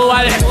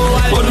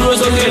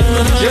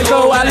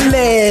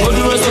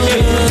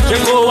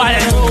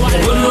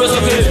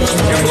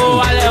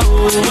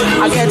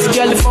 I get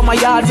girl from my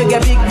yard to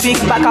get big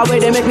back away,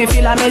 they make me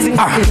feel amazing.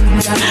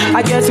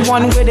 I guess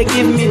one way they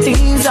give me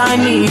things I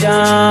need.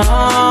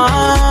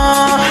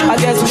 I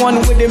guess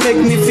one way they make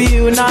me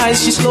feel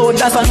nice. She slow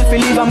dance and if you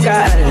leave I'm girl.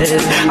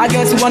 I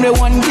guess one way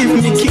one give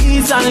me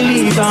keys and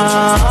leave.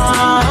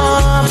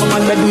 But my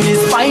bedroom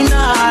is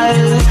final.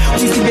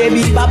 We see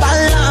baby baba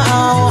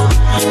now.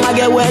 I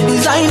get wear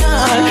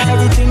designer.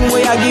 Everything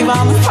way I give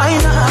I'm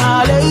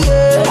final.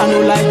 Yeah. I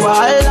know like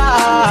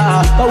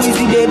Walla, but we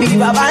see baby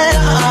baba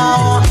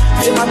now.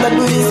 Say my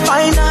bedroom is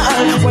final.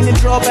 When it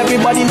drop,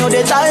 everybody know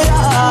they tired.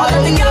 All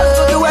of the girls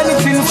go do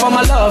anything for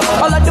my love.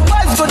 All of the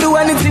boys go do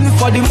anything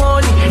for the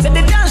money. Then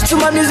they dance to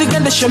my music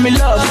and they show me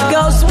love.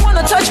 Girls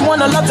wanna touch,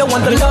 wanna love, they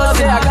want the love.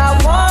 Say I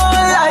got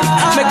one life.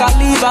 make I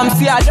leave, I'm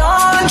see I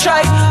don't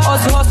try.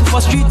 Hustle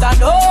for street and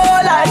no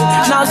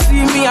life. Now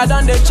see me, I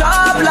done the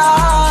job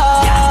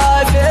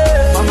life.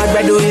 Yeah. My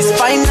bread is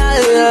final.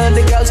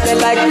 The girls they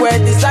like wear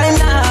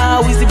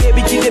designer. We see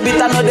baby kill a bit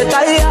another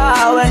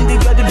tire. When the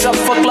girl drop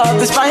for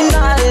club is final.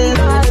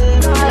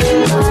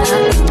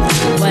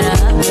 What up?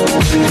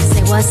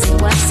 Say what, say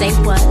what, say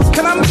what?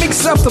 Can I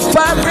mix up the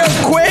vibe real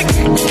quick?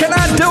 Can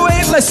I do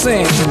it?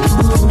 Listen.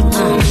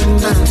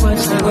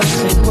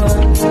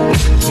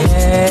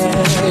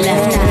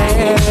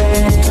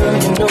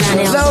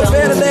 Little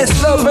bit of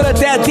this, little bit of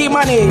that,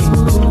 D-Money.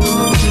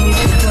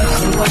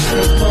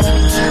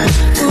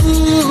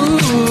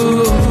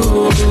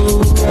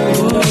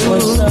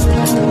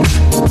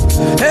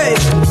 Hey,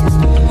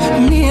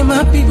 me and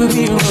my people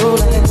be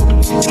rolling.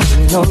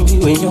 Leaning on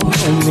you and your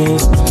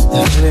homies.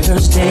 The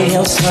first day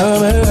of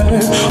summer,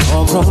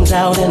 all grown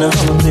out in a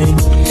Humvee.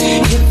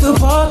 Hit the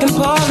park and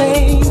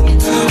parlay.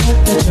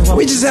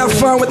 We just have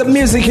fun with the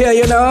music here,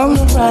 you know.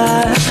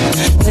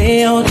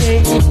 Play all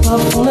day,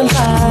 puff on the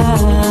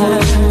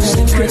line.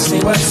 Say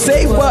what,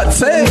 say what,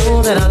 say. You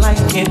know that I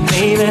like it,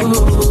 baby.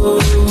 Ooh,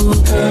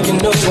 girl, you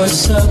know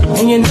what's up,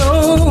 and you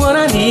know what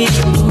I need.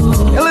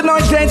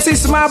 Illinois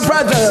Dancy's my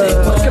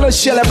brother. Can I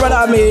share that brother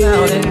on me?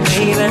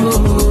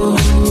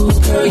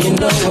 Girl, you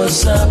know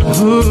what's up.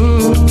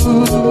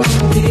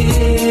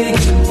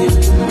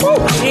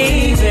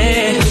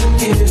 Baby.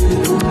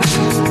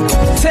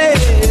 Say it.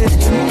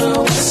 You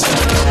know what's up.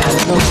 I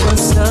know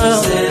what's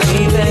up,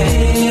 baby.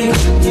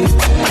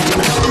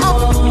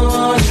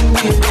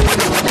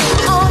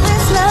 All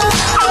this love,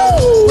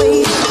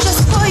 wait,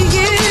 just for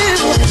you.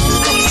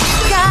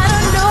 Gotta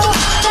know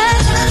that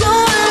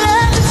your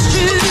love is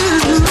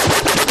true.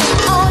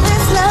 All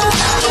this love,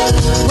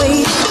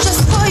 wait,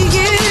 just for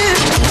you.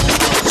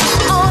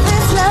 All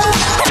this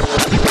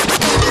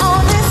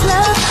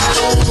love,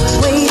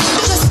 wait,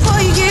 just for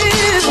you.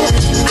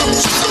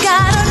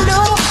 Gotta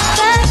know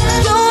that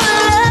your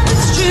love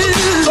is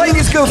true. Play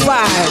this good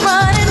vibe.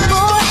 Running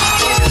boy,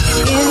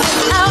 in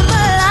and out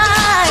my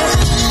life.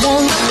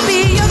 Wanna be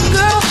your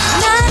girl,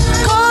 not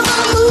call the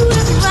mood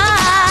is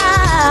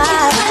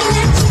right. If I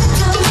let you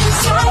come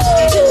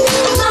inside,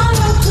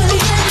 tomorrow will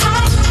you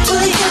hide?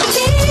 Will you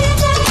be there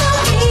for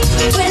me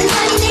when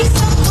I need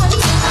someone to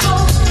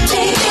hold?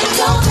 Baby,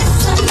 don't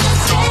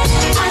misunderstand.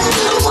 I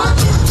still want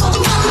you for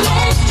my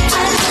man.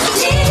 I just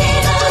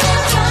need a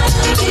little time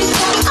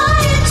before I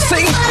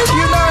Sing,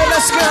 you know it,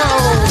 let's go.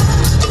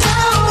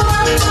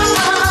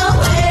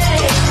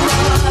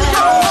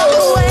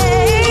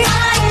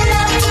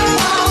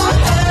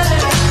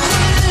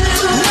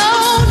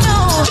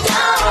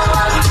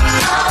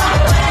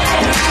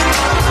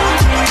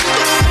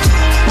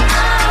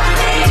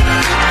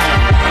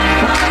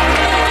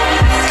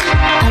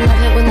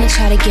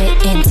 Try to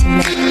get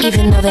intimate,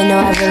 even though they know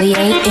I really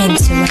ain't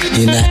into it.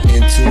 You're not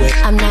into it?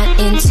 I'm not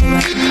into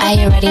it. I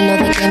already know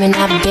the game and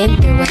I've been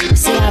through it.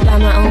 See, I buy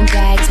my own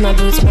bags, my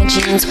boots, my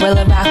jeans. Will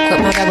I rock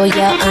with my rebel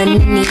yell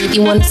underneath?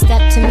 You wanna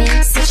step to me?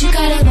 Said you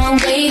got a long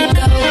way to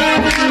go.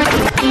 Rock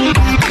with me,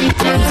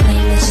 claim that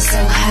you're so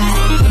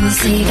hot. And you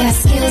say you got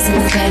skills in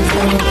the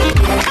bedroom.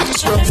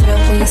 Try to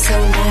front when you're so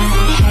mad.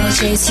 Had to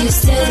chase you,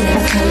 still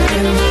never come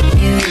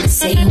through. You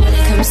say you wanna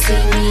come see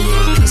me,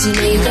 cause you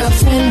know your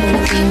girlfriend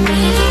wanna be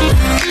me.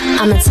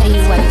 I'ma tell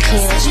you why you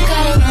can't. Said you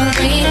got a long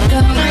way to go.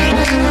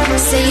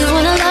 Say you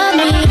wanna love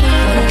me,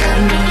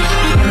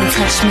 wanna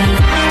touch me.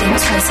 Think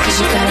twice cause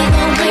you got a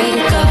long way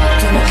to go.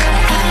 Don't know how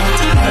to act,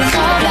 better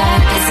fall back.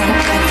 It's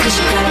not that cause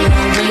you got a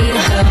long way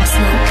to go. It's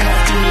not that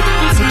deep,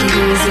 take it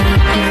easy.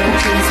 You won't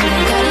please me,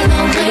 I got a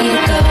long way to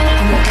go.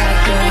 I'm a bad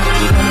girl,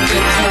 you wanna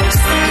get close.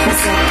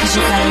 Hands up cause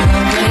you got a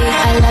long way.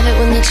 I love it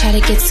when they try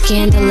to get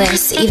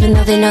scandalous, even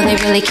though they know they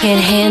really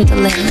can't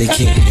handle it. They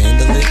can't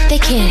handle it? They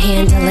can't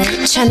handle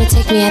it. Trying to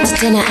take me out to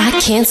dinner, I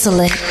cancel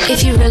it.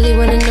 If you really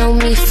wanna know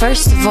me,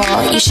 first of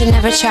all, you should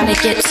never try to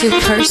get too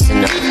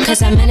personal,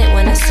 cause I meant it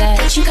when I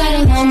said you got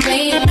a long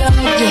way to go.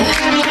 Yeah.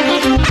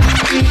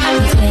 You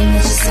claim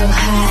that you're so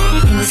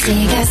hot, and you say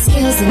you got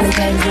skills in the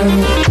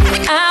bedroom.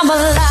 I'm a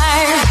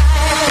liar.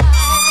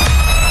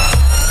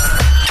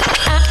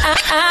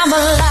 I'm a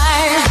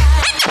liar.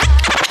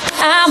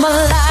 I'm a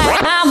liar.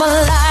 I'm a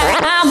liar.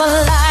 I'm a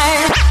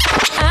liar.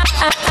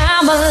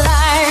 I'm a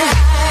liar.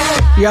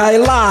 You're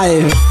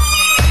alive.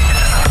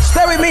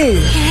 Stay with me.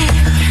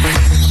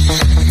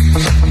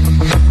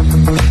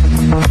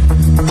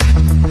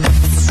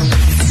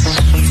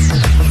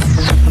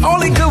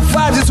 Only good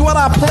vibes is what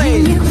I play.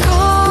 You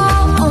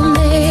call on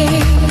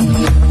me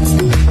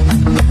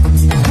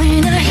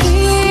when I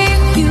hear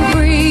you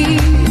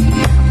breathe.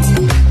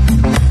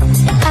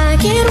 I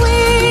get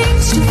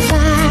wings to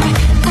fly.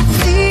 I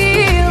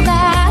feel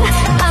that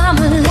I'm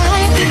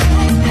alive.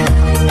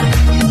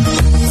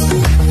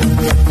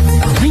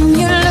 When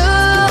you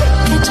look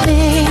at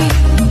me,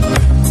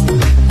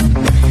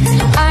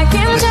 I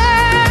can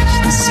touch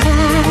the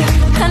sky.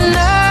 I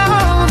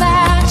know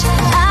that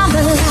I'm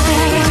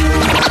alive.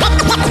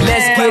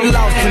 Let's get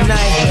lost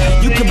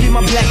tonight. You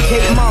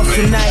Kate Moss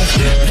tonight.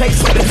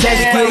 Let's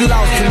get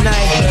lost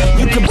tonight.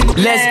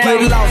 Let's get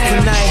lost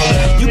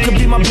tonight. You could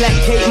be my black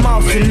Kate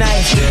Moss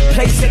tonight.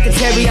 Play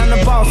secretary on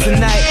the boss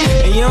tonight.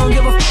 And you don't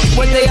give a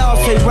what they all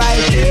say, right?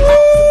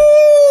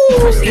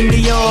 Christian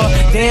Dior,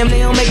 damn, they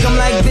don't make them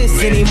like this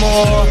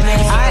anymore.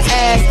 I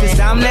ask this,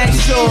 I'm not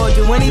sure.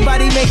 Do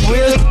anybody make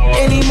real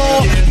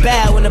anymore?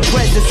 Bow in the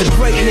presence of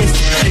greatness.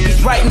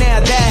 Cause right now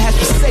that has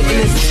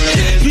forsaken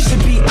us. You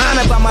should be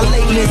honored by my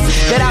lateness,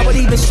 that I would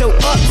even show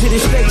up to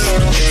this place.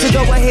 So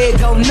go ahead,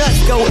 go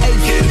nuts, go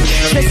ape.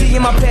 Especially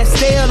in my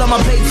pastel on my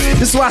page.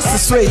 Just watch the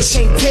switch.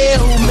 Can't tell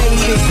who made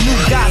this new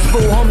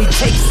gospel, homie.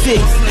 Take 6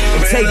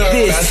 and take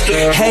this,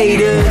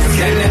 haters.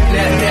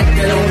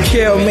 That don't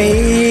kill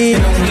me.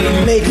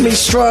 Make me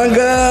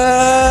stronger.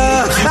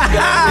 I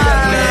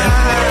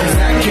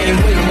can't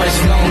wait much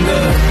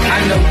longer.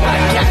 I know I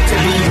got to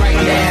be right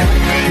now,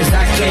 cause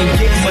I can't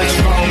get much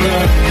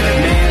longer.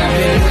 Man, I've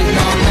been waiting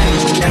all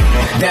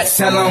night. That's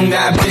how long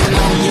I've been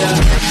on ya.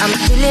 I'm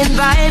feeling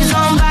vibes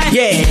on vibes.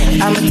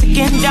 Yeah. I'm a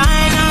ticking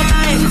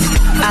dynamite.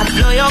 I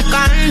blow your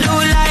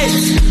candle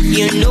lights.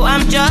 You know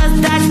I'm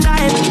just that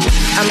type.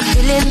 I'm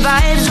feeling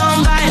vibes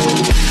on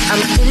vibes.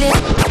 I'm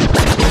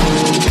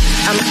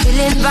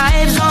feeling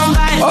vibes on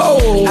vibes.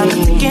 Oh. I'm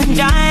ticking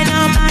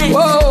dynamite.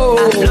 Whoa.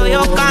 I blow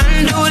your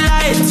candle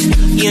lights.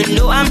 You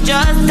know I'm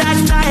just that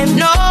type.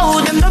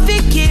 No, them don't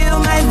fit kill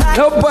my vibe.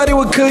 Nobody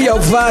will kill your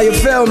vibe, you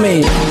feel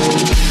me?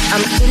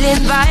 I'm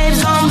feeling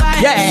vibes on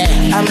vibes.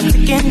 Yeah. I'm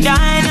ticking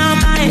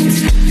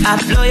dynamite. I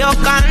blow your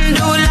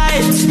candle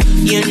lights.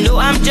 You know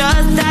I'm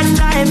just that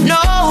type.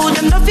 No,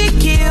 them don't fit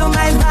kill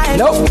my vibe.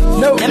 Nope.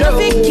 Them don't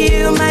fit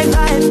kill my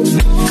vibe.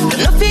 Them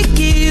don't fit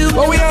kill.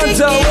 What we on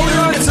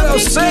to?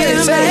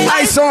 Say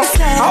ice on.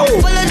 Oh.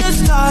 Follow the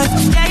stars.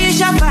 Yeah, you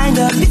shall find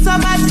us. It's a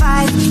bad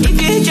fight.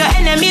 If you hit your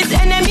enemies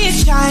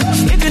shine.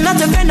 If you're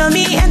not a friend of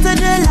me, enter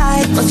the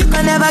light. Cause you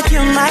can never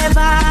kill my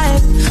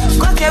vibe.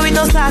 Got here with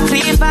no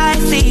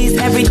sacrifices.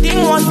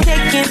 Everything was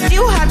taken,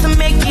 still had to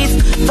make it.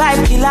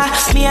 Vibe killer,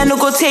 me I no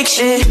go take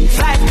shit.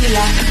 Vibe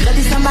killer, that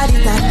is somebody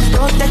that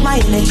protect my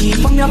energy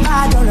from your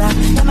bad aura.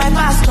 Then my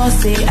pastor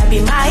say I be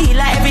my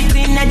healer,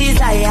 everything I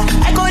desire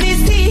I go to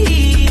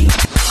see.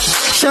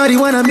 Shawty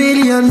want $1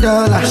 million.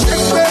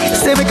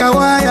 Say make a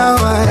wire.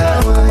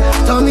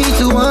 Told me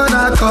to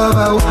wanna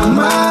cover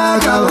my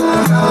girl.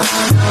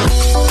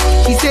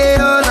 He say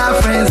all our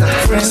friends are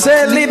friends.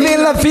 Say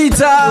living la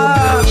vida.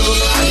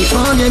 You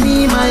found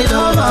me my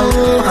lover.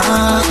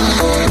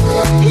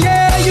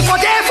 Yeah, you for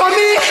there for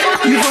me.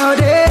 You for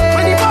there.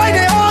 When the boy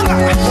they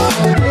hunger,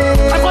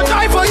 I for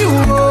die for you.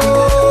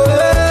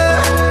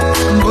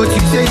 But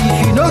you say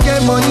if you don't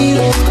get money,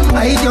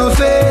 I hide your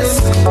face.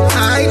 I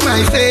hide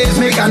my face.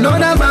 Make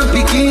another man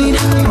picking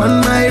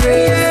on my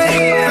race.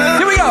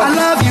 Here we go. I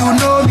love you,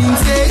 no mean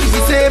say. If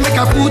you say make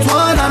I put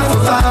one hand for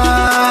fire.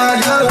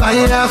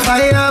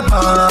 Fire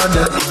burn.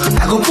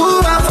 I go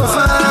put one for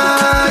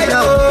fire.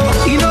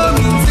 You know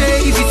mean say.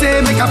 If you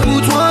say make I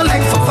put one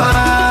leg for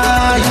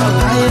fire.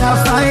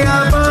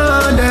 Fire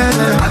burn.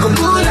 I go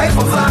put leg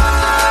for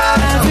fire.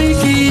 Every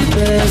key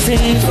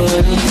blessing for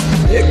me.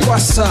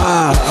 What's up?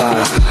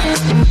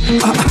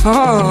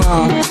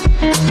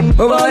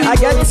 Oh, I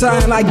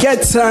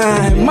get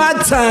time. My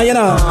time, you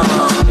know.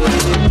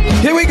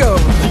 Here we go.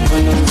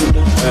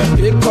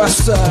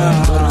 What's up?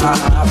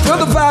 Feel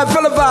the vibe.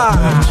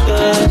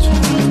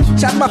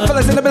 Chat my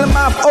fellas in the middle of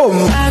my mouth. Oh,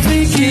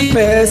 keep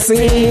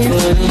passing.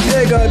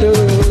 Here go,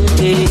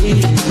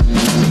 dude.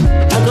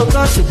 I go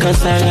cause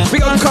Kasala. We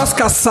gonna cause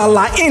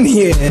Kasala in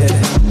here.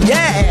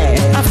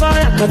 Yeah. I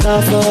fire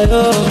kata for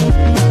you.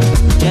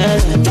 Yeah.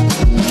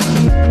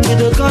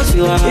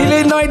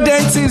 Illinois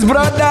dentist,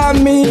 brother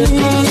me.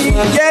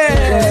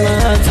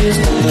 Yeah.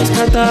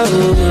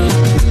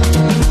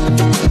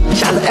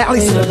 Shout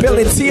Alice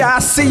ability, I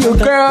see you,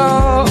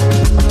 girl.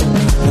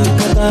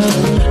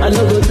 I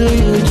know go do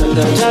you,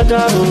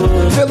 jaga.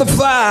 Feel the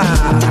fire.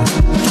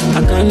 I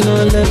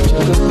cannot let you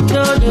go.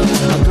 No, I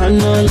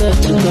cannot let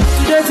you go.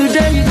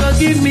 Today you gon'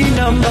 give me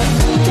number. I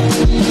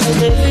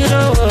say you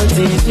know what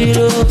it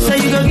is. Say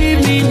you gon'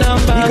 give me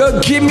number. You gon'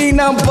 give me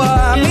number.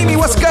 Mimi,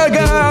 what's good,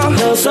 girl?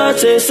 You're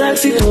such a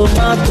sexy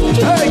tomato.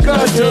 Hey,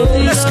 girl,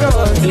 dude, let's go.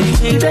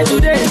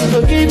 Today you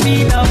gon' give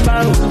me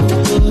number.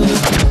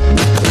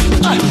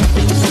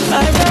 I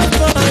don't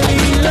fall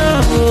in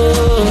love.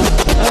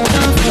 I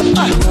don't fall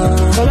in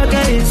love. All I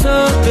got is so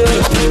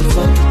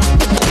beautiful.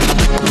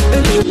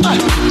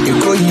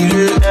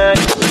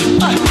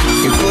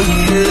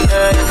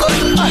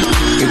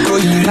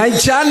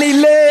 Naijani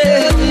le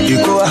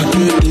Iko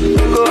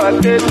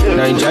ake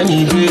Naijani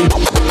be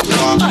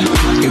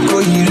Iko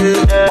yire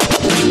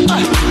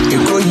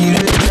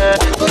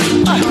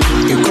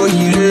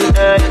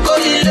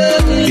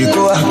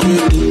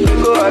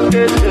Iko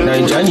ake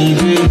Naijani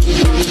be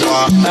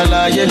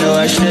Alaye lo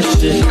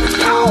asheshe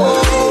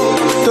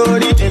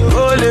Tori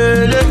Eko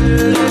lele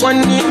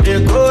Wani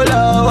Eko la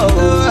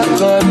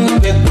Kami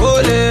Eko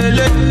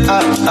lele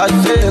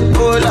Ase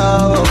Eko la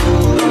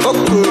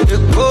Oko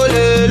Eko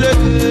lele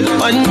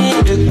Wani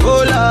Eko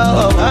la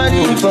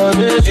Wani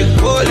Fame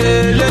Eko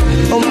lele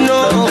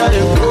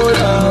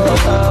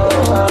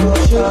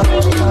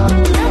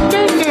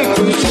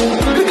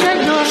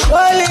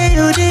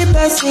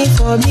money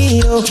for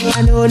me, oh.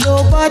 I know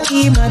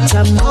nobody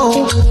matter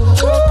more.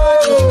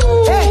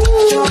 Hey,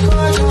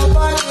 nobody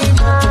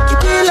matter. It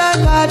be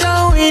like I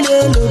don't win a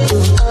lotto.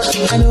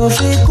 I know if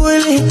we cool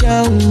it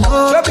down.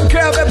 Oh. Baby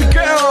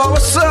girl,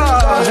 what's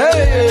up?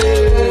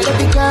 Hey.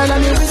 Baby girl,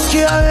 I'm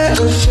risky on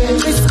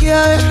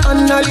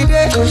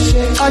holiday.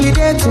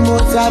 Holiday to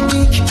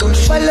Mozambique.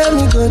 Follow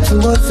me go to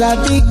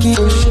Mozambique.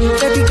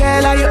 Baby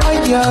girl, are you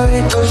on your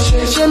way?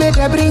 She make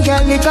her bring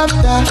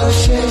helicopter.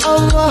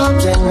 Oh,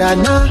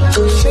 Tenana.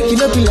 Shake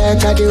it up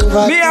like I do.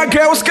 Me and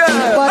girl, what's good?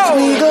 But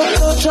we go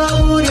to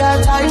trouble your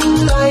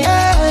timeline.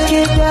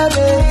 Keep your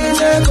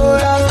baby go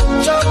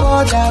out. Jump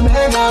on the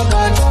mega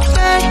bad.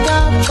 Make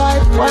that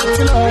fight. What's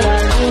the Lord?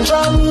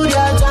 Trouble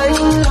your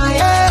timeline.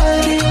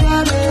 Keep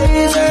your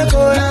baby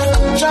go out.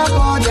 Jump on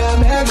the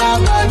mega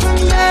bad.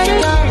 Make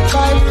that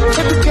fight.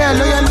 Baby girl,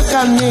 look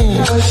at me.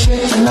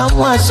 And I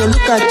want to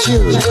look at you.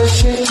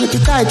 Put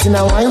it tight in a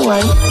wine.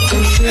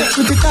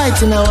 Put it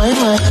tight in a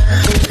wine.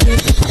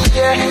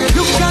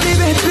 Look at me,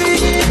 baby.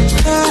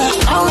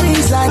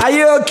 Are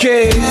you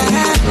okay?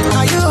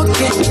 Are you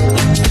okay?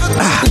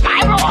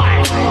 My boy.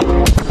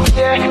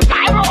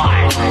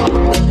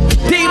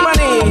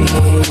 D-Money.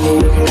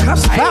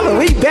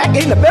 We back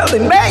in the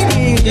building,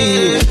 baby.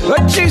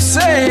 What you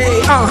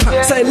say?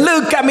 Say,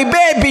 look at me,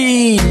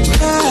 baby.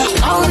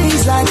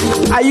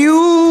 Are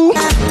you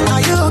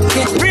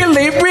okay?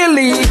 Really? Are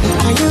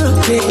you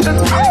okay?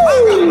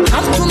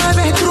 Up to my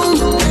bedroom,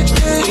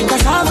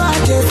 cause I'm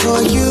out there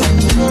for you.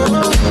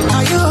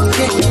 Are you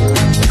okay?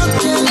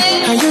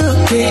 Are you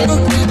okay?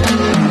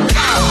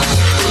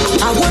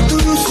 I want to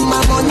use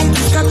my money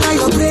to scatter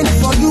your brain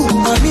for you.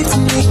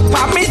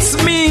 Permit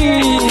me.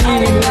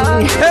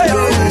 Hey.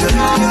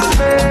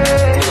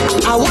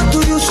 I want to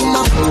use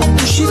my phone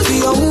to shift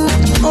your womb.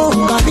 Oh,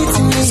 permit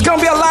me. It's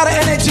gonna be a lot of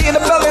energy in the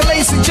building,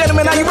 ladies and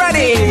gentlemen. Are you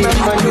ready?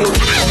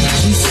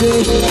 She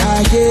said,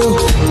 I am.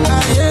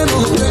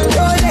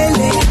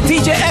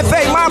 DJ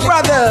FA, my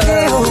brother.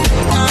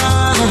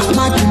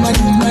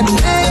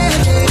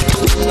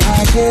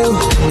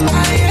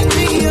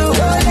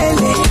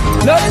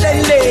 No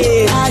lele.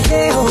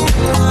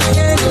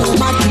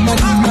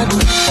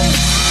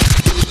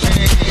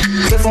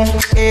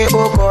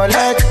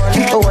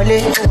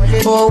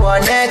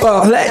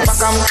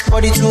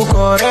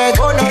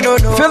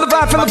 Feel the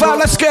vibe,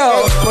 let's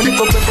go.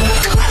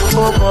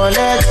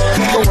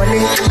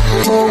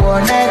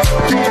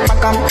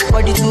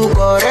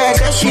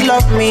 She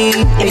love me,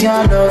 and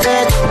I love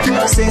it.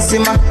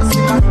 Sensima,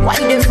 why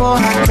they for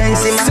her?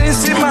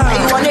 Sensima,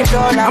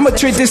 I'ma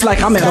treat this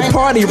like I'm at a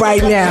party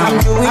right now.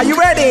 Are you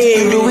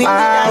ready?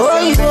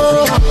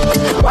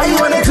 Why you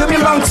wanna do me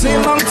long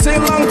time?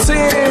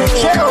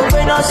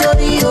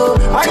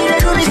 Why did they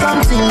do me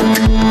something?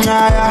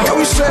 What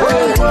we say?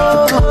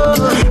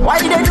 Why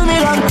did they do me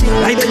long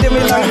time? Why they do me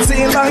long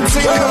time?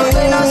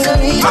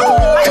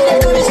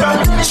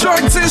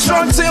 Strong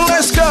team,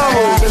 let's go.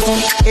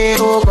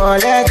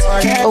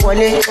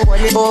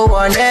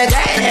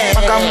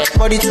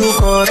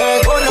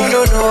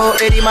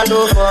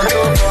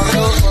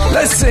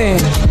 Listen.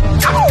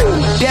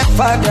 Dear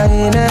Father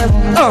in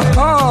heaven,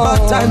 back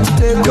time to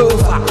take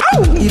over.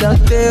 You don't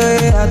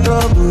tell I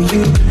trouble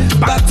you.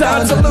 Back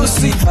time to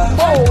Lucifer. I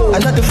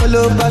not to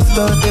follow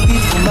pastor, they be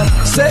for my.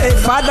 Say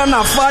father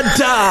na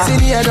father. See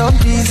me, I don't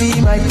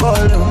busy my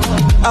follow.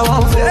 I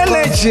want for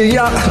energy,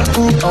 yeah.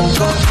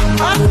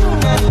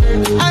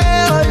 I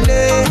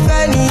only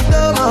any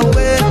to my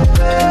way.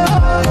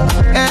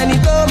 Any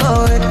to my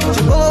way.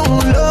 You go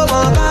low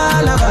my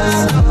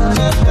balance.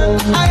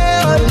 I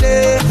only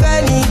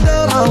any to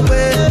my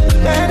way.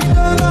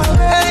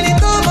 Any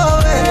to my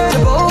way. You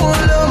go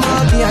low my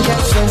be I get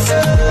sense. I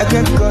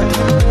get good.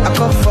 I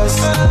come first.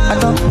 I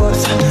don't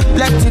boss.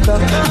 Plenty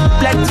talk,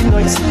 plenty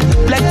noise,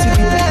 plenty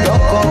people.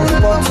 Don't come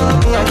but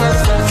me I get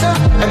sense. I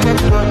get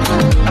good.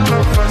 I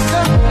come first. I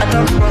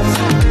don't boss.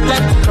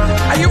 Plenty talk.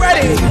 Are you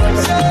ready?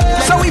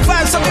 So we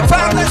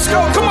vibe, let's go,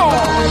 come on.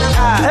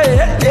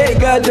 Hey,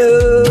 God,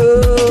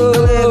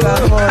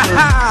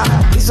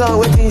 this all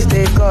what things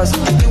they cost. I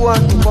still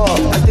want to ball, I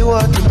still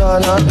want to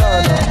turn.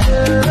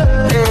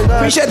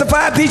 Appreciate the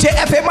vibe, DJ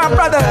FA, my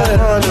brother.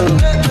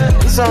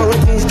 This all what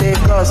things they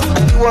cost.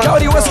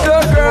 Jody, what's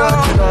good, girl?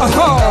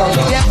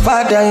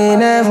 Father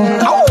in heaven.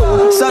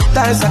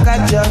 Sometimes I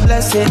got your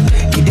blessing.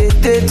 You did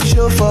take to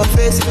show for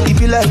face. If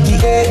you like the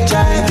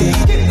HIV.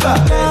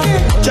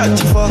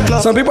 Church for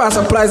club. Some people are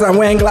surprised I'm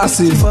wearing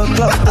glasses. I'm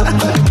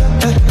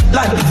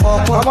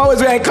always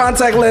wearing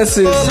contact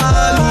lenses.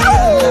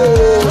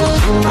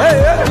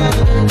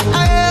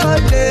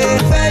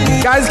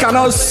 Guys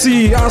cannot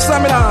see. I'm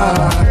slamming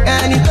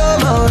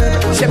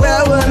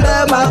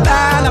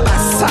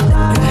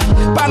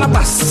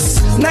Barnabas.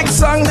 Next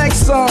song.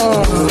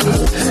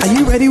 Are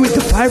you ready with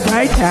the vibe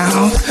right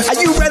now? Are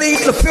you ready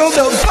to feel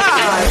the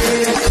vibe?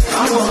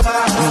 I'm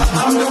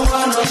the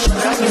one who's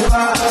trying to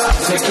vibe.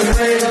 Take it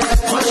away,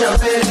 watch your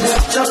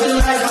face, just the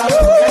life I'm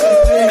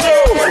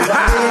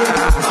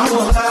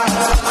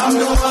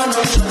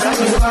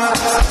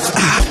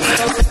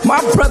My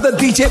brother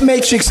brother DJ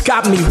Matrix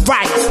got me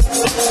right.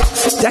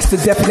 That's the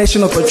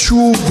definition of a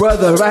true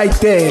brother right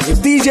there.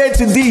 DJ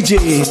to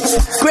DJ.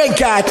 Great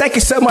guy. Thank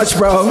you so much,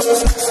 bro.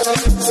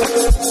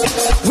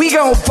 We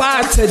gon'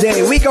 vibe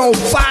today. We gon'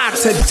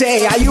 vibe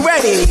today. Are you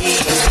ready?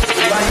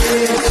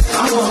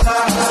 I'm on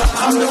fire.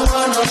 I'm the one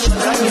on shit.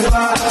 Let me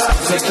vibe.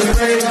 Take it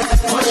rain.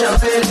 Watch your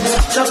face.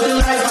 Chop the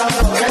life out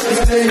for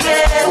everything.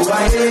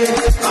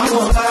 I'm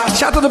on fire.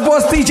 Shout out to the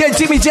boss DJ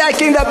Jimmy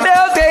Jack in the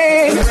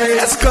building.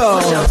 Let's go.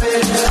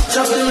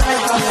 Chop the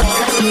life out for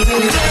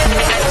everything.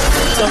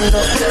 If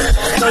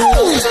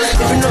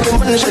you know the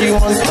money, so you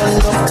want to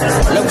stand up.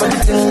 All over the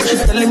thing,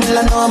 she's telling me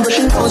like no, but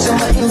she knows I'm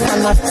my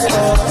infinite.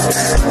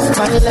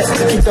 Ballet,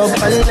 pick it up,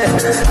 ballet.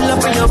 Pull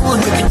up on your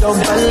hood, pick it up,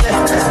 ballet.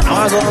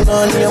 Now I go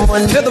down your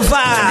money. Feel the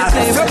vibe.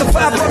 Feel the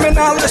vibe coming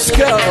now. Let's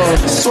go.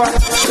 Swat,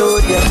 show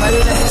you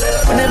ballet.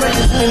 Whenever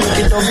you see me,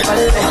 make it up,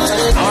 ballet.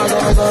 Now I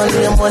go down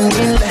your money.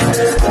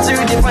 Once you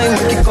redefine,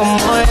 make it come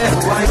on.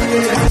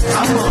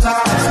 I'm on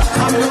top.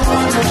 I'm the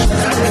one who's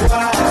shining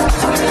bright.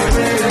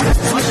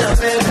 What's your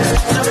baby?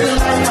 Just the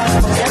life I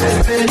forget the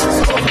face.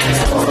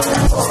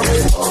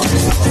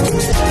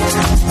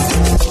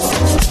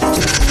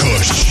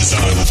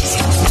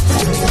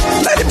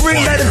 Let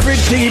it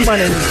bring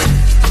D-Money.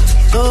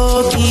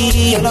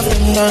 Low-key, all of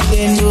them don't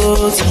get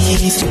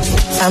noticed.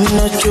 I'm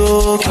not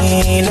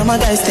joking, all my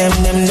guys, them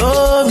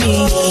know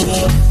me.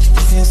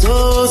 Since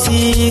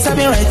 06, I've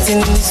been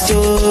writing this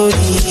story.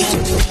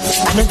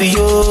 I know the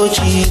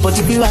OG, but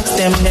if you ask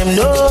them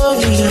know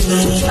me.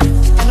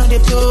 I know the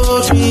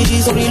poetry,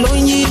 so they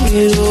don't need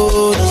me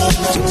loading.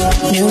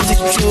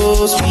 Music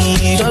shows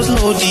me, just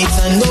know this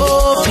and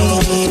know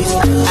peace.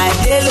 I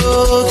get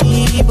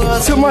low-key,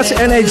 but too much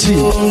energy.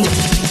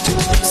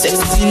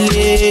 Sexy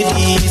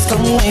ladies,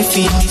 come and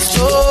feed me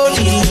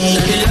slowly.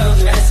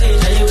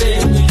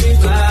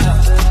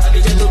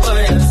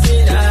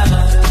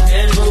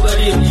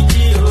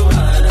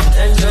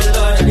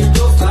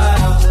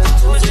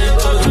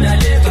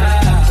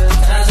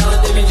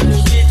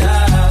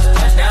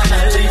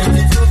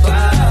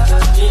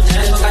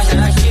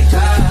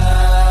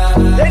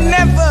 They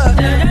never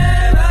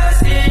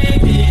see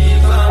me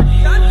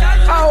coming.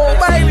 Oh,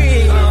 baby.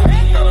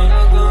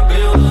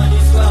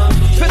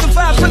 Feel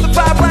the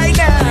vibe right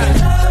now.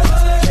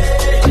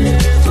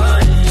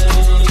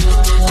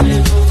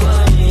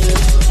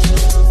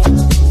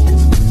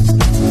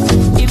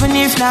 Even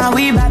if now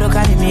we battle,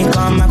 carry me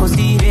come, I go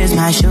see raise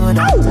my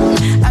shoulder. I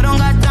don't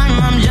got time,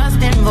 I'm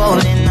just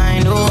involved and I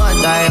know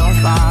what I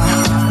offer.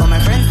 But my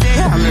friends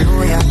say I'm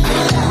loyal.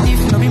 If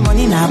no be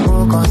money, not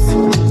focus.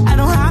 I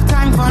don't have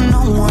time for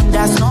no one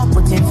that's not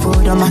putting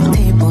food on my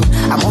table.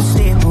 I'm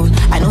unstable,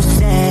 I know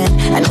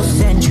send, I know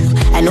send you.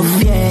 I know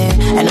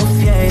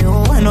fear,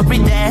 oh, I know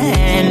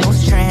pretend. No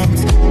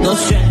strength,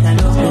 I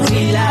know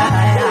feel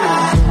like.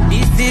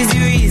 This is the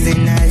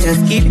reason I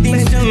just keep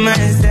things to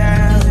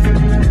myself.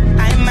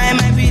 I mind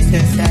my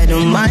business, I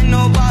don't mind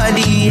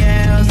nobody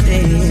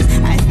else's.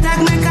 I stack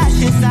my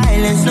cash in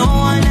silence, no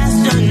one has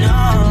to know.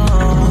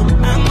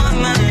 I'm on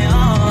my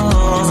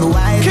own. So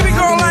why keep it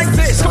going like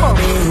this, come on.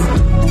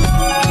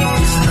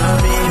 It's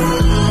not real.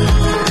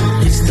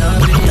 It's not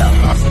real.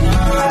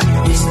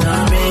 It's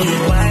not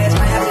real. Why is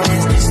my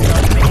happiness? It's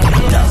not real.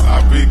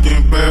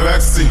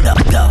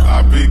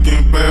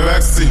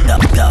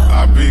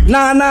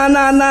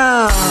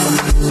 Nah.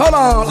 Hold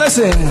on,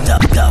 listen.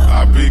 Keep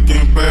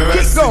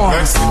going.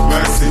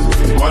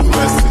 What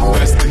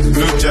bestie?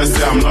 Blue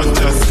Jesse, I'm not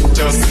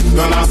Jesse.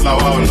 Don't ask like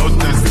wow, no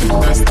testing.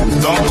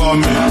 Don't call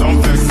me, don't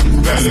vex me.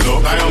 Hello,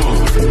 I am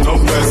no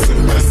person.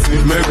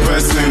 Make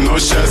person, no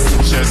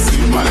chessy.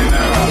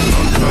 Malinera, no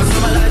trust.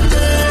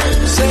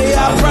 Say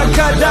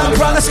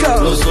abracadabra, let's go.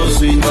 So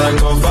sweet, my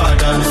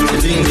father. You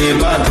think they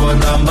bad,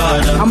 but I'm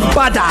bad. I'm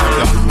bada.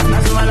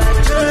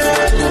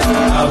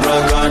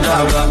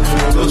 Abracadabra.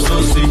 So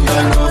sweet, my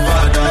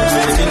father.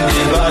 You think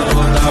they bad,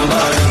 but I'm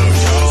bad.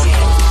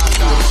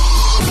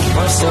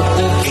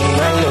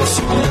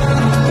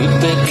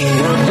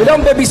 We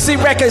don't babysit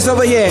records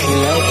over here.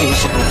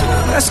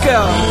 Let's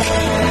go.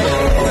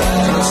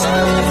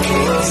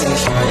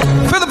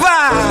 For the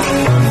vibe.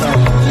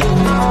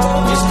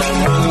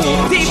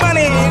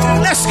 D-Money,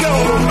 let's go.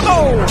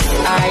 Oh,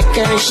 I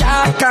can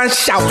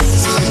shout.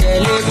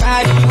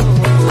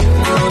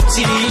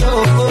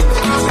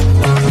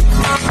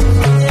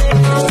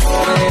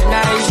 When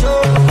I show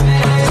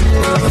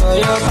for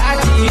your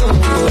party,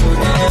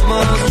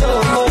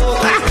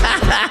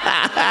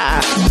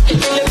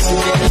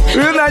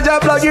 Real Niger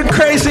Blog, you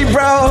crazy,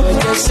 bro.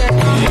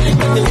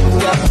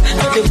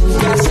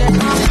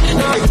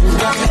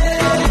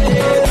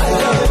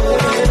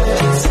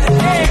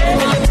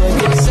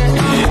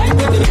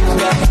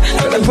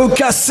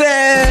 Bukasse.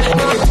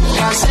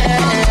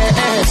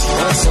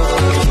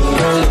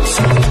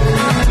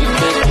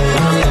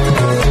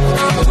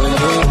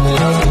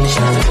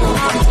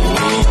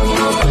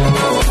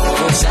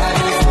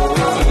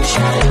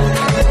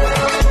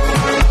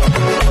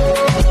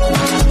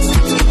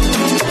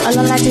 All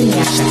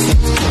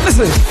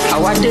Listen.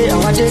 Our day,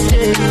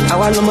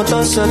 our no more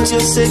so to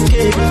say,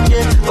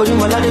 yeah. Only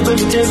my lady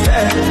baby day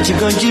fair.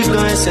 Jigon,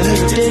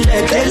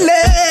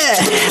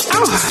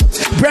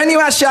 Brand new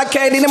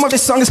Ashake. The name of the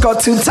song is called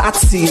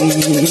Tutati.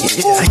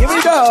 Here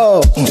we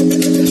go.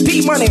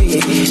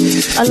 P-Money.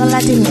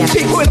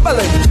 People in the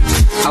building.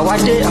 Our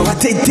day,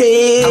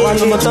 our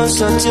no more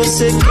so to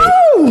say.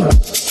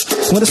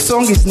 When the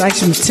song is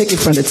nice, we take it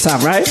from the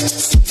top, right?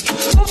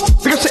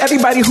 Because to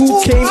everybody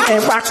who came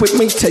and rock with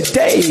me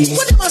today.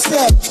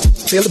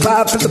 Feel the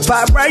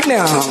vibe right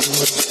now.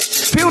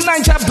 Feel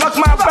 9 Block,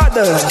 my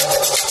brother.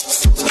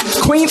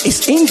 Queen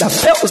is in the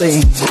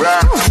building.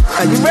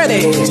 Are you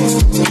ready?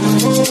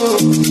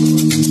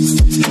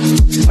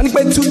 When you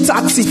play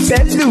Tutati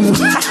Felu.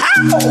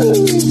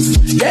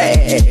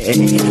 Yeah.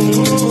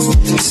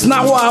 It's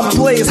not what I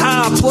play, it's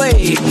how I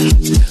play.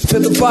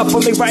 Feel the vibe for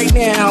me right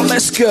now.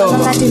 Let's go.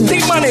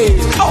 D-Money.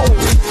 Oh.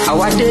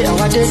 Our day,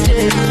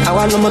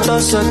 our no more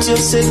so to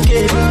say,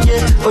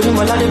 yeah. Only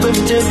my lady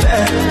baby day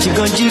fair.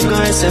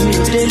 Jigon, send me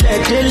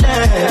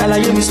daylight. I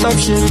like you, stop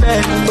shit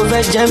fair.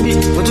 Over Jambi,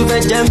 go to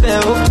bed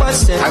Jambi, oh,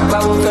 pass it. I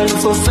go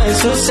for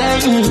fence, so say,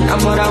 I'm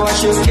what I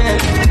wash your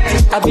cat.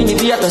 I've been in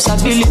the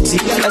ability.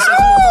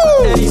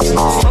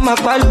 Mama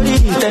Paluri,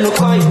 then you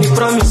call me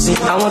promising.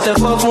 I want a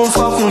fuck,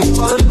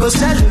 so you go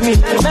sell me.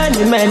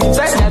 Many,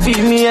 better be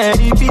me and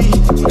be.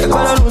 The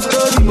color no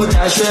story, but I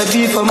should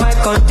be for my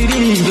country.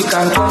 You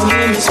can call me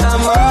Mr.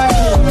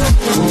 Money.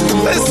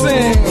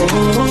 Listen.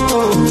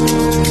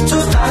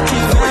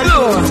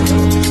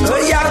 Oh,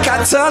 yeah,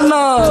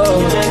 Katana.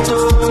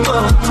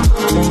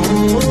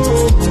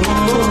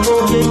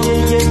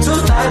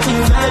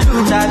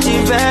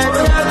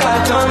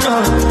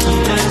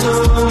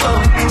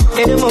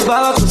 Ere mo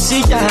bawa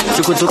kusija,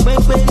 chukutu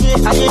pempenye,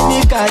 aye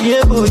nika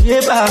yebo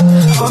yeba,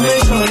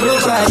 formation lo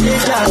ba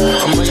yeja,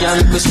 omo ya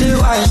mi stay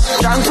wise,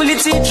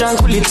 tranquility,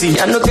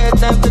 I no get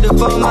time to the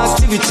bomb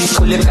activity,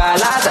 kule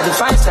kalas, I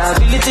define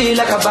stability,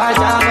 like a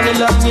badger, money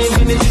love me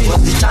infinity,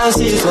 what's the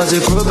chances, what's the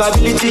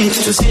probability,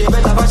 to see a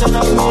better version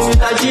of me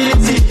with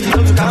agility,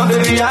 don't count the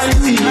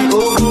reality,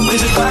 oh,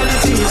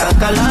 principality, and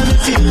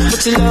calamity,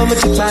 but you love me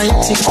to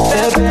piety,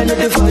 every no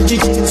the fudgy,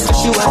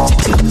 she want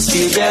it,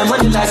 see their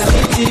money like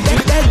 50,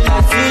 like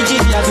Fiji,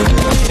 I've been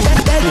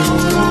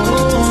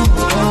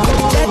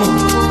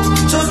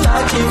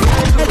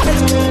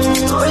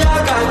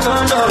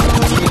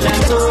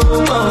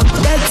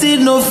Dirty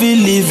no feel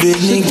live a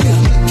nigga,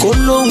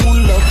 Kolo wun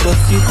loko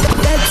sita.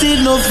 Dirty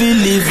no feel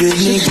live a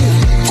nigga,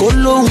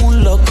 Kolo wun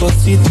loko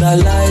sita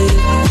like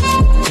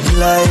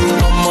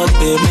I'ma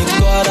temi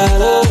kora.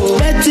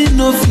 Dirty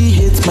no feel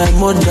hate my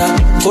mother,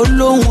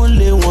 Kolo wun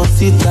le won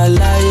sita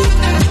like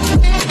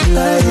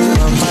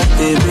I'ma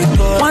temi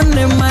kora. One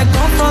day I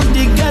come from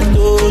the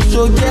ghetto,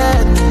 so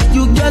get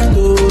you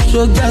ghetto,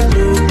 so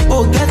ghetto,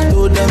 oh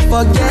ghetto then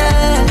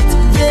forget.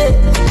 Yeah.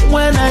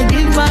 When I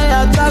give my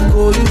attack,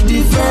 oh you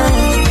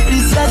defend.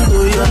 Reset to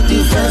your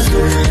defense,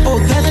 oh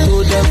ghetto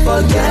then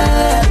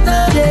forget.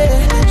 Yeah.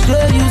 So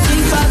you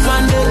see fast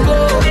when they go,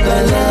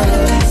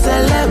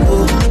 celebo,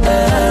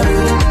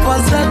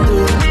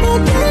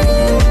 okay.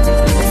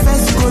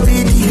 First you go be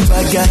the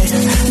bad guy,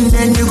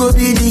 then you go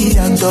be the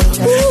actor.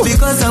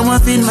 Because I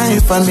want to feed my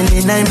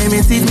family, now make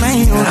me feed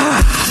my own.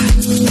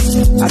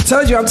 I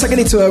told you I'm taking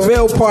it to a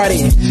real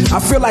party. I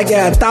feel like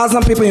there are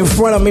 1,000 people in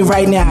front of me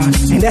right now,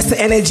 and that's the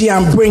energy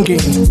I'm bringing.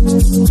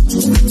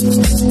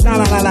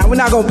 Nah. We're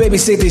not gonna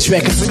babysit this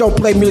record. We're gonna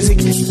play music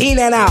in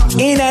and out.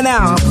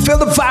 Feel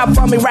the vibe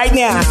from me right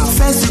now.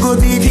 First you go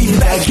be the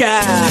bad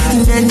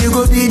guy, then you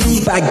go be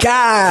the bad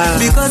guy.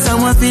 Because I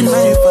want to feed my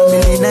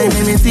family, now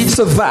make me feed. It's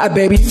a vibe,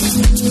 baby.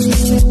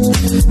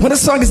 When the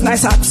song is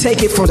nice, I'll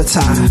take it from the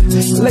top.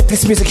 Let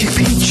this music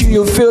hit you,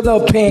 you'll feel no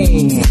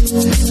pain.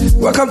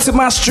 Welcome to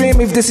my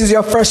stream. If this is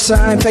your first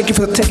time, thank you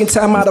for taking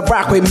time out to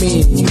rock with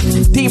me.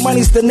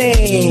 D-Money's the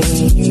name.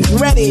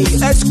 Ready?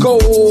 Let's go.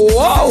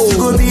 Whoa. You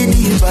go be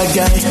the bad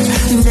guy,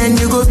 then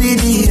you go be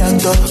the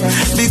actor.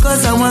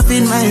 Because I want to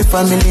feed my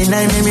family,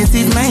 now make me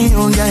feed my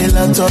own guy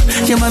laptop.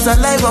 You must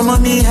alive, I'm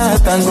on me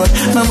heart, thank God.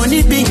 My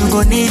money big, you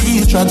gon' need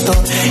the tractor.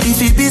 If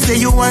it be say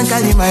you want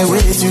carry my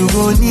weight, you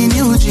gon' need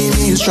new gym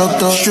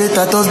instructor. Straight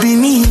out of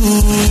Benin,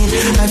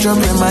 I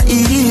dropped in my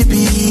EP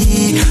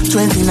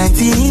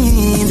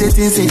 2019. They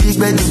think say big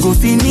bed go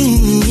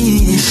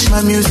finish.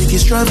 My music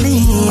is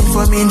traveling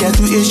from India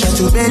to Asia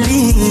to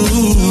Berlin.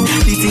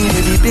 The thing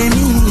they be pay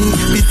me,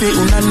 be say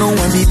una no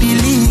one be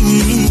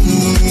believe.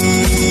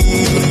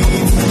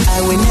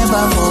 I will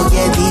never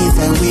forget this,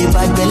 and we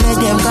back the let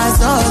them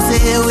cast us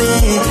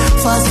away.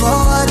 Fast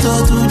forward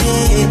to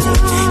today,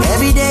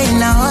 every day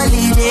in a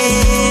holiday.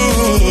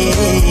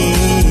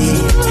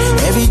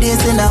 Every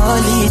day's in a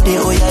holiday,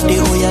 oh yeah, day,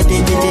 oh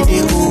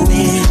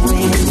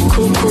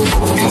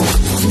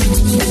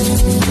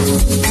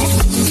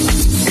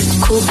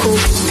Cool.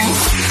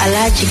 I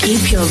like to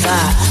keep your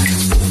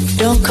vibe.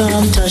 Don't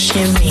come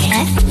touching me.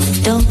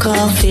 Don't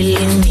come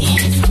feeling me.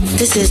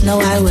 This is not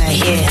why we're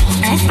here.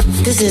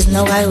 This is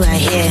not why we're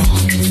here.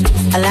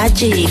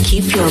 Alaji,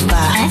 keep your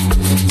bar.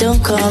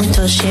 Don't come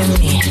touching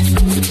me.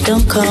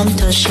 Don't come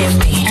touching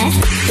me.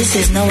 This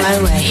is not why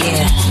we're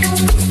here.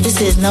 This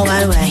is not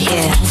why we're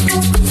here.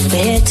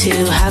 We're here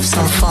to have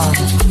some fun.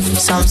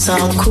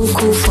 Some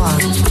cool fun.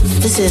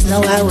 This is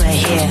not why we're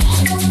here.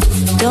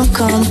 Don't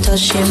come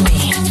touching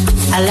me.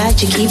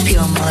 Alaji, keep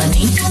your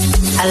money.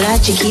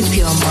 Alaji, keep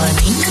your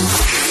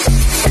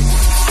money.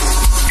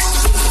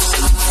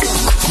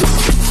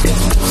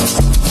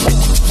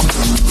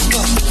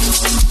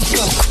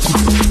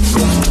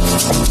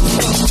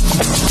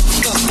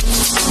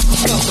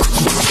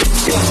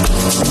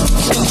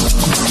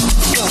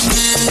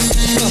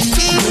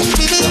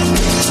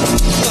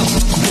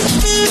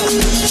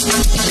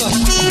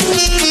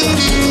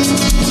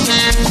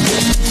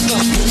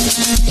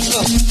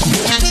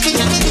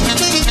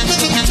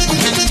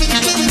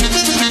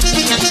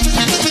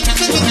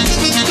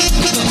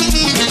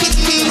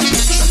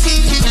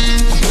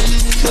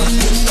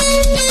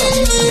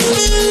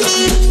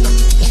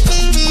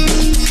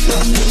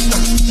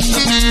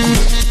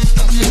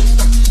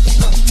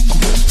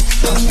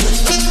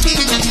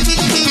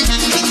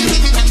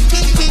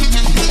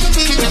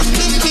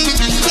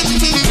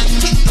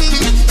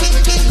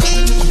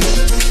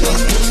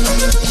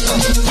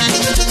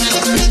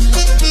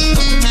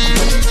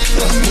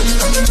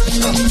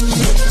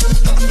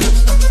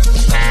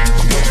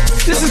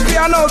 This is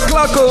Piano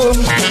Clarko.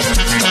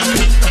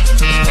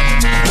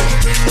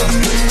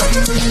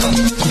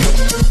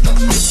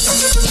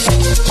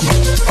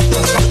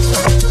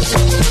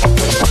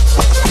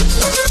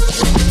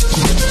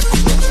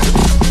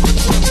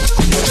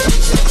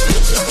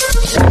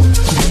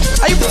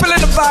 Are you feeling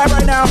the vibe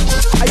right now?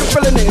 Are you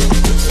feeling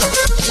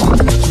it?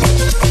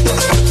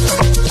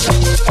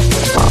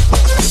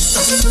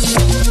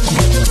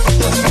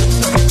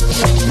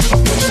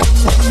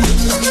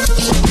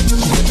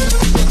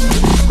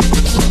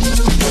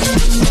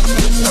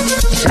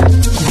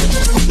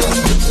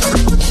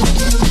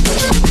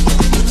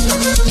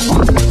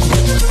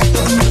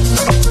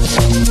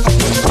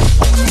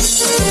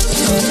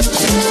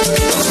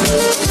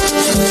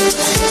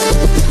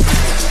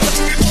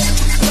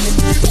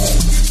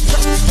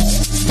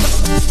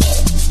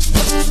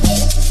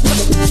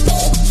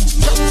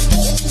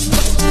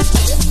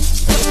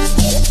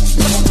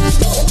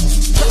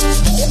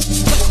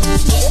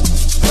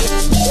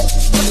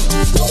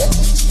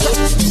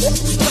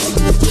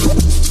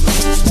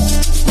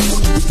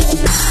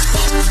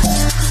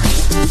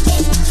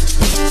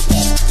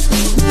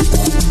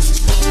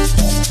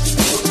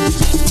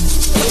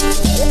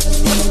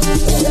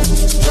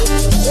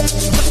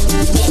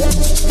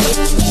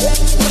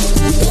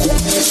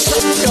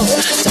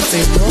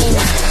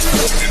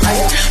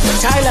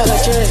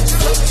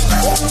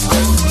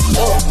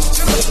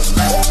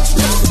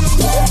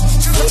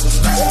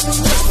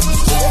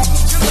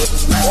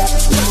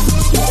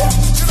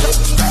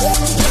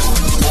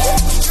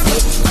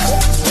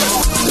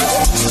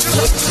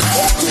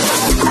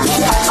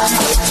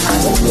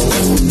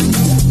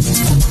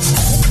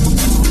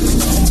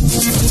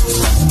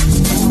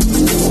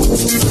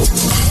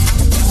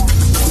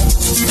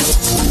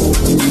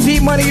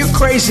 D-Money, you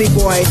crazy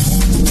boy.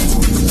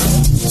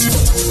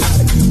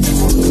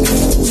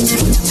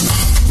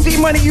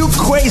 D-Money, you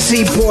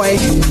crazy boy.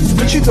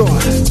 What you doing?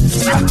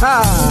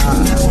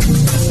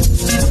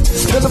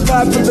 Feel the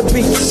vibe for the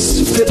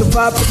beats. Feel the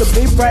vibe for the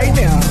beat right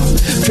now.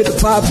 Feel the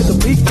vibe for the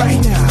beat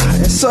right now.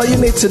 That's all you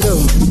need to do.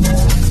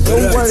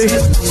 Don't worry.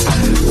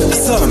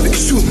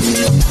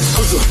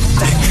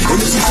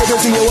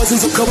 Imisebenzi ngewazi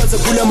ngizokhabaza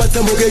kula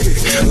mathambo keke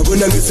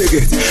ngabona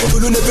ngiseke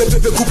khulune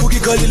pepe khuphuka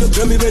ikhali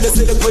lodrama ibele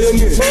sele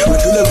pioneer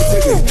adlula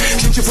ngitheke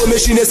change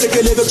information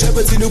esekeleke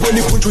kuchaphethini ubona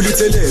iphunjula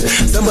itheleke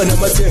samba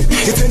namathe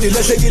ithende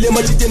lahlekile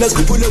ematitena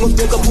sikhuphule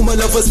ngokudeka phuma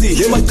lapha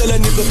sile emaqala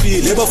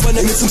nibabhile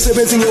ebafana ngithi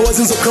umsebenzi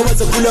ngewazi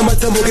ngizokhabaza kula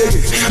mathambo keke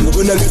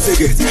ngabona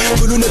ngiseke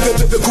khulune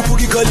pepe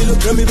khuphuka ikhali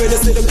lodrama ibele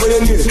sele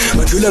pioneer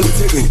adlula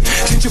ngitheke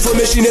change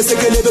information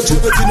esekeleke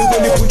kuchaphethini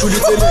ubona iphunjula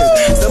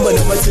itheleke samba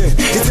namathe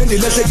ithende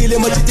lahlekile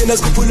ematitena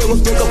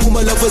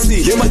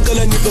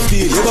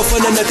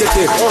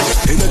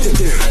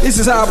This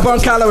is how I burn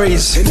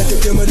calories.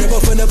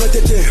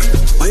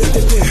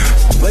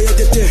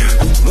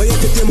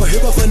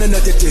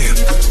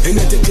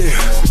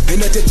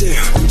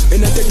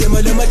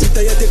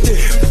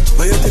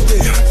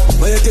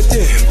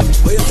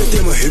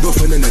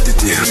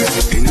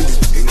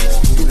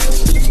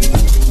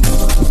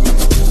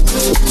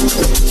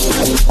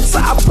 So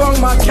I burn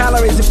my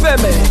calories, you feel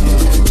me?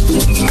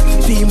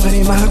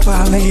 D-Money back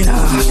for me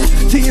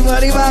now.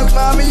 D-Money back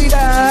for me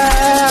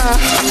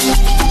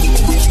now.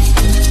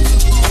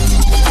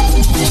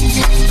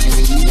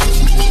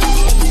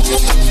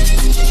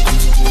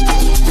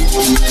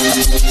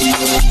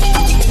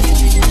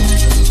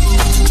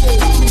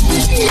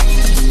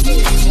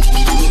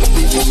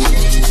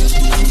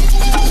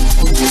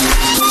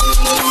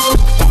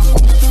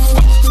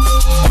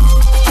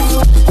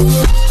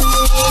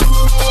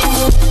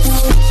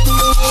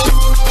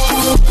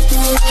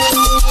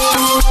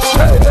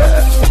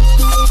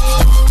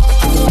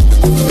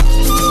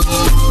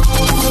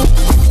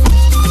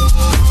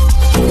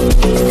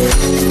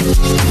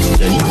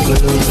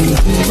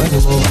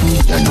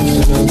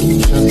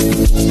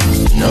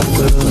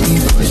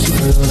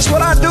 That's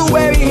what I do,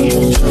 baby.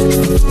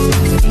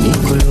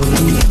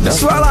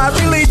 That's what I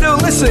really do.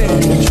 Listen.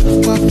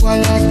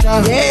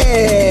 Yeah.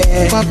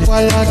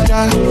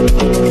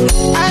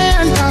 I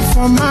enter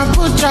from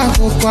Abuja,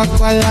 go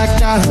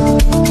Kwakwalada.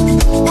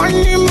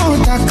 Money more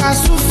that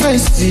Kasu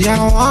face, I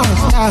want.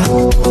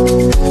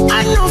 I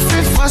know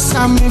fit for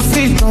some, if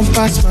it don't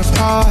pass my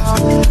power.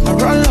 I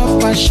roll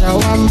up a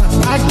shawarma,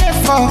 I get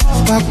for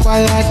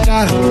Kwakwalada.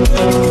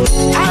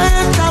 I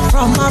enter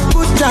from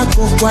Abuja,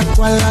 go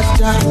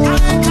Kwakwalada.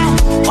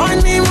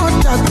 Money more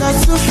that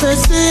Kasu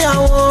face, I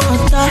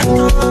want.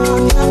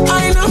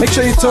 Make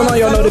sure you turn on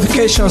your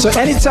notifications so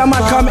anytime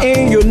I come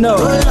in, you know.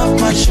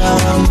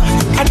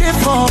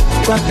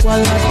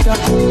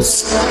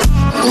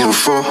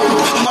 For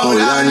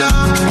Maulana,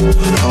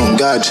 on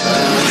God,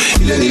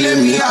 he let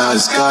me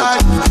ask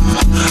God.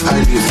 I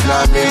live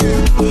flaming,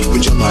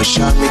 with your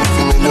mashami,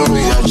 from no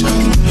reaction.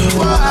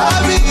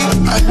 Wahabi,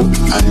 I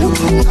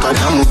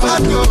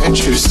look, and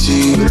you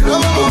see,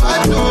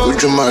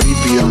 would you marry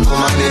be a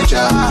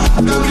manager?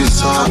 Lovely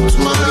song,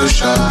 tomorrow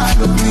shot,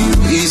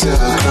 easy a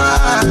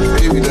cry,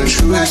 baby, don't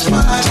you waste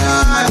my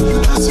time.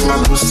 That's my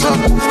boost up,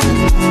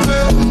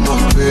 my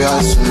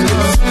prayers,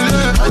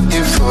 I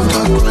give for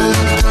that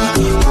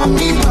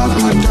me back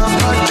my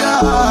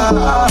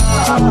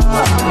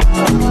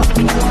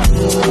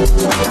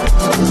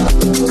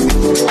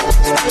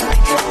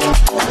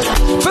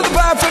Put the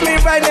vibe for me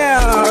right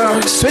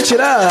now. Switch it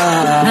up.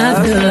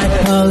 I feel like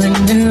falling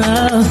in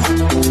love.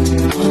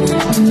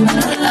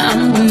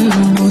 I'm in the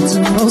mood to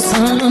roll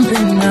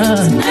something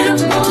up.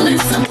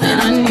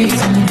 I need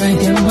some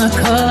drink in my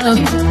cup.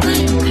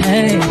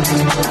 Hey,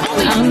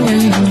 I'm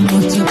in the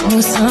mood to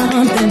pour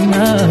something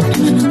up.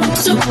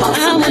 I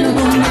wanna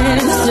go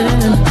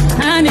missing.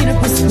 I need a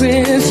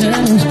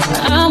prescription.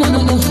 I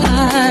wanna go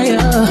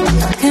higher.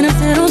 Can I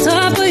sit on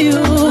top of you?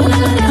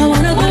 I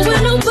wanna go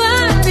where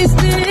nobody's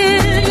been.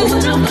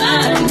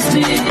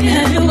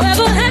 Have you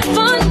ever had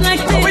fun like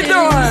this? What we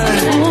doing?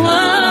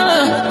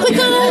 We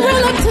gonna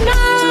roll up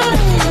tonight.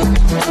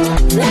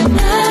 That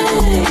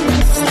night,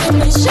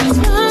 it's just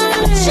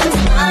mine.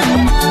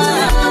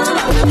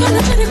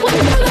 Apologetic when we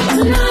roll up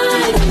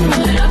tonight.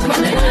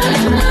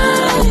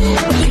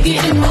 We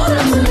getting rolled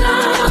up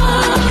tonight.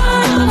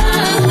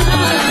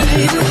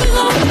 We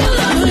gon' pull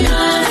up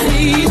tonight.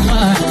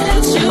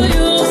 That's you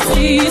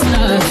see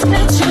stars.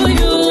 That's you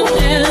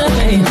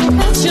elevate.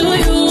 That's you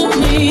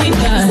need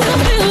God. I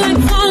feel like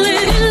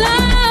falling in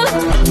love.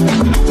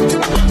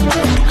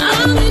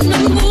 I'm in the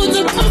mood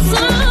to put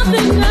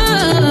something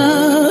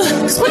up.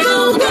 'Cause we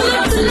gon' pull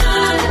up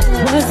tonight.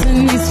 What's in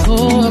these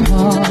 4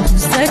 balls?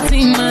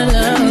 Sexy, my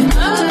love.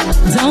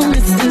 Don't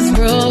miss this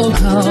roll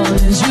call.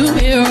 As you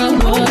hear a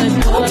word.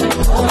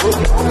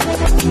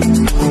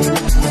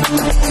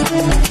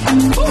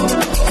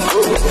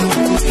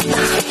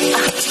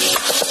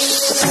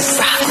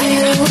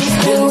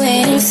 Been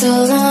waiting so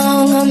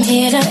long, I'm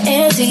here to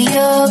answer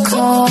your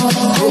call.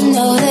 I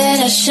know that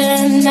I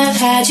shouldn't have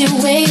had you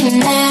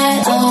waiting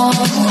at all.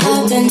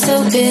 I've been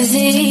so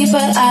busy,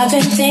 but I've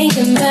been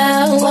thinking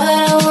about what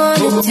I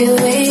wanna do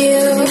with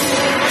you.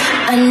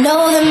 I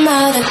know them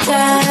other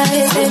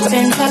guys, they've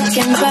been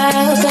talking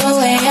about the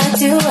way I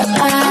do what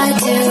I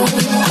do.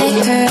 They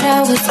heard I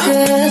was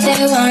good,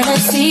 they wanna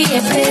see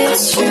if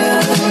it's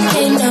true.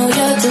 They know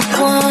you're the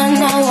one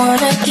I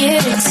wanna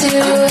give it to.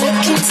 I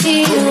can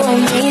see you on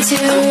me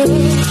too.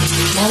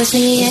 Now it's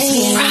me and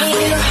you.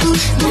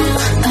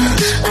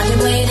 I've been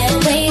waiting,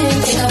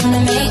 think I'm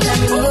gonna make a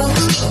move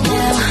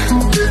now.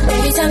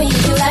 Baby, tell me if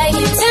you like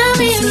it, tell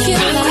me if you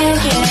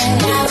like it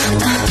now.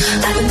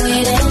 I've been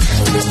waiting,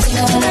 think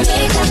I'm gonna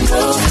make a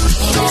move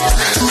now.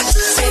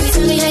 Baby,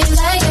 tell me how you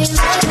like it.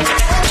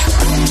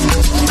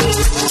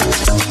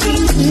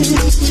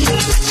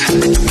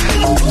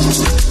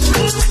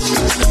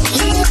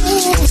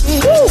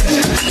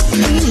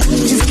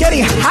 It's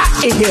getting hot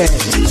in here.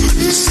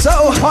 So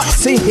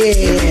hot in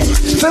here.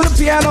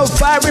 Filipino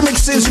 5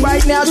 remixes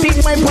right now.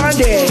 DJ my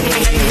party.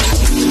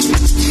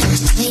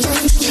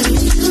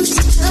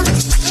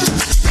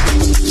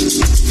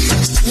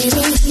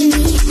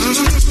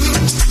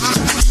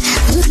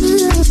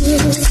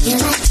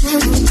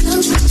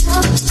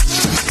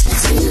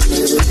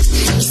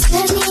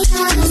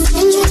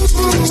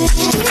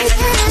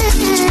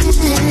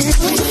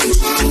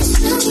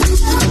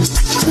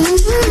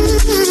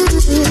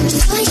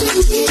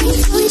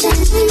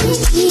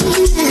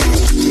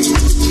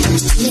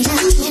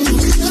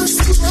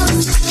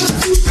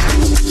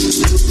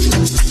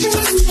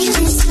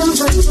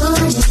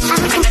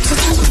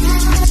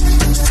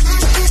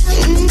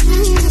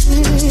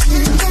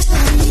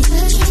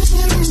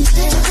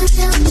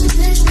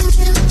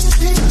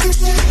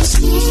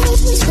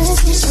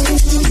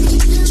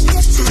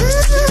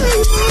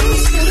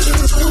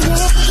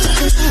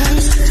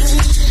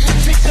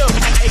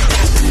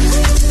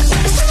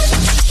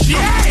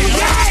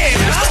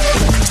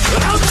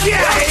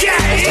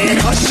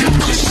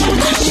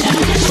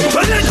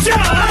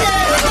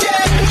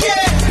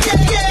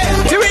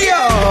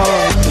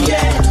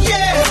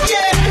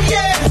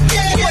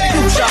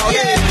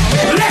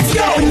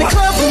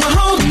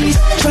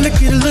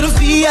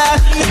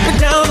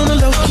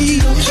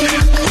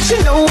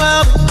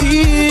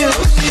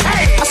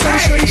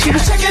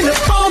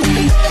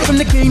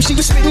 She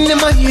was spitting in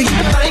my ear, you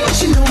would think that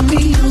she know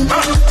me.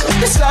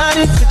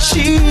 Decided to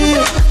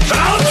chill.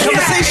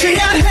 Conversation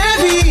got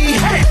heavy.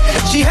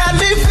 She had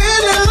me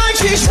feeling like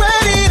she's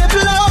ready to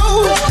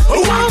blow.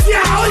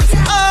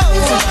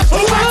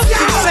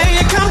 She's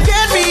saying, come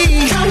get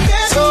me.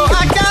 So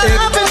I got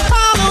up and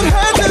followed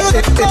her to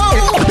the door.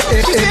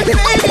 She said,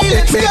 baby,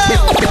 let's go.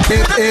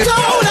 I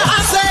told her, I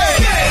said,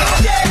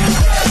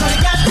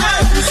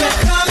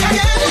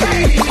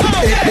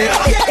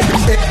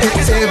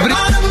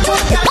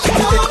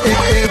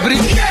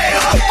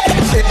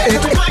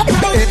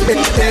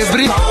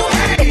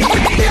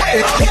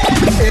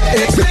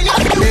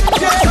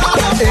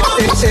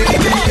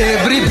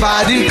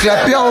 everybody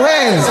clap your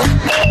hands.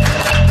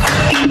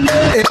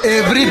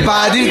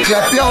 Everybody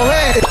clap your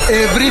hands.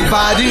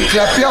 Everybody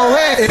clap your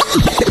hands.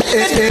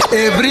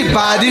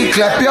 Everybody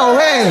clap your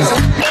hands.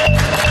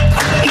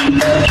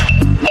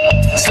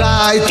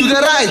 Slide to the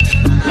right,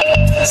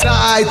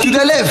 slide to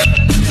the left.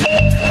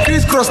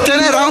 Crisscross, turn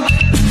around.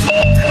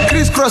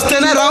 Crisscross,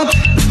 turn around.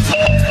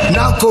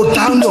 Now go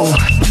down low.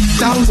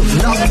 Down low,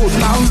 now go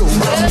down low.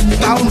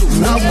 Down low,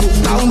 now go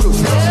down low.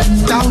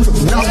 Down low,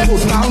 now go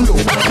down low.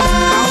 Down low, now go down low.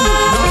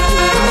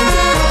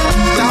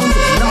 Down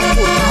low, now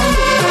go down low.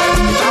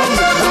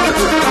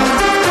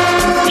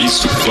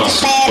 Beast of class.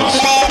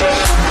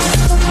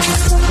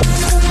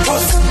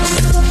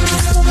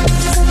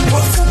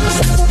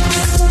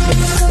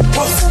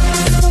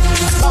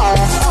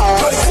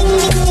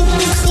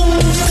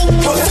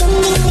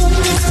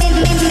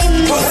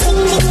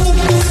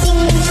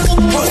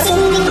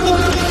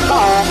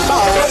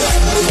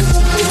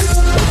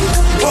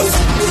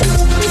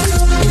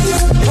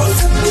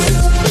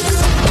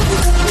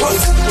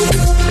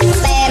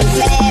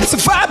 It's a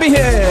vibe in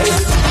here.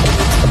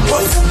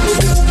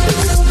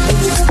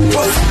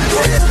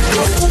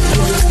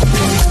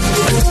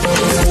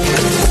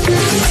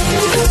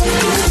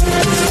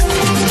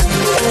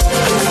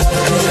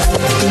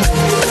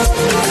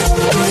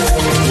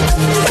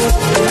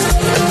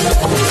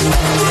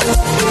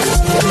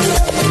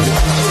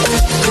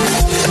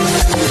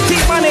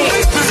 Keep money.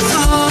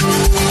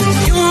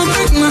 You won't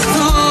break my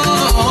soul.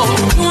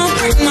 You won't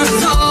break my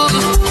soul.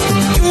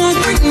 You won't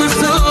break my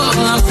soul.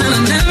 I'm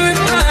telling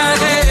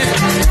everybody,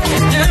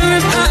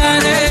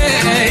 everybody,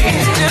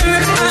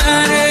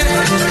 everybody,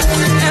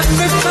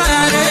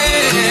 everybody.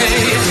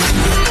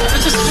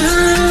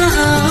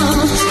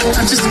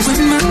 I just quit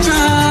my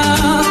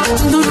job.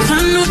 No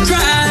time, no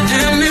drive,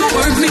 and it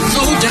worked me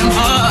so damn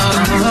hard.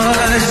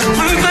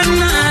 Work at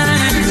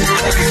night,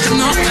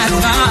 not at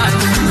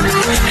 5.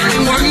 And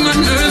it worked my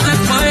nerves,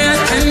 that's why I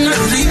cannot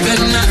sleep at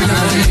night.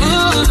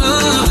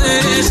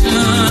 Motivation,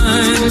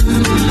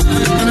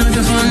 and I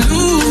just want a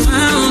new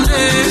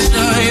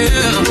foundation,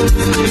 yeah.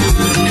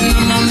 And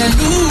I'm on a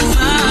new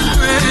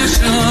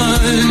vibration.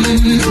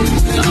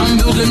 I'm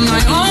building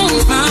my own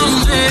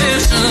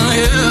foundation,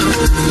 yeah.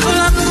 All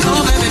up,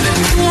 oh baby,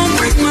 you won't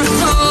break my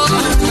soul.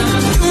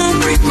 You won't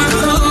break my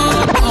soul.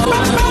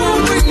 You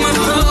won't break my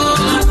soul.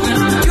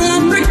 You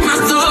won't break my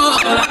soul.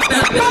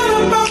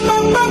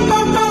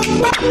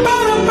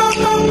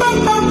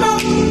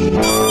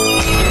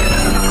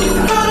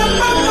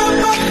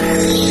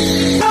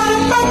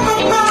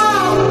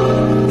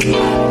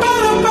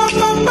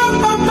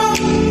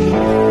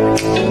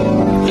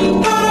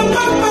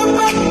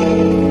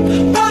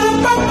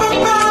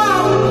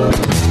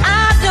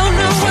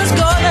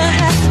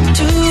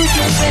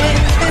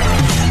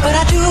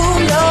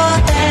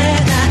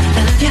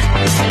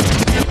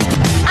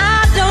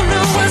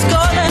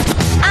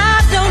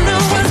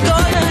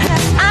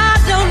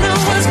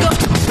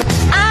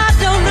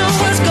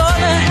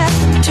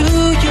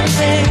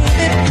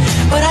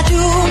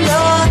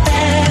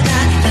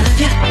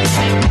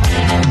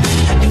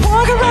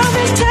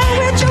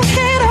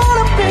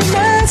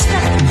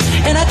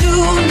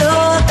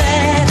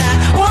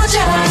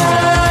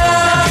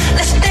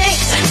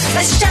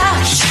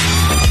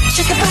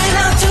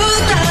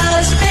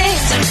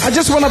 I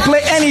just want to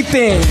play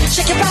anything.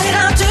 Shake your body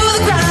down to the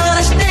ground.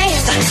 Let's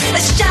dance.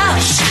 Let's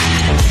shout.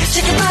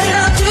 Shake your body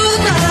down to the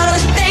ground.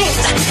 Let's dance.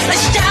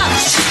 Let's shout.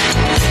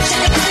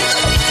 Shake your body.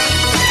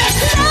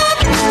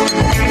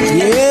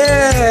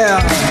 Yeah.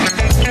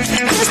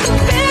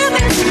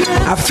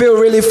 I feel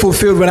really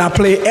fulfilled when I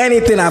play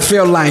anything I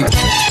feel like.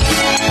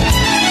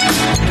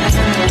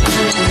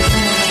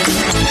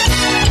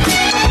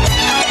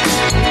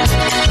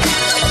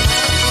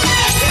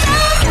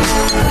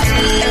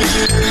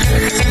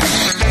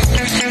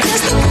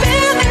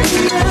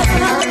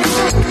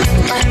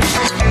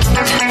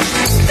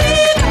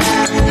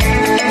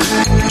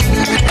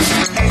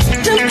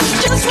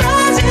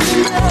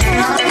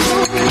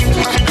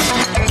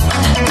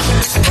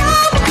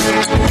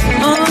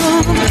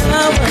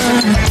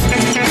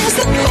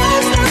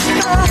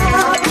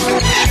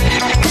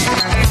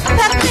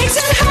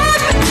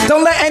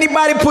 Don't let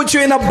anybody put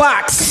you in a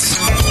box.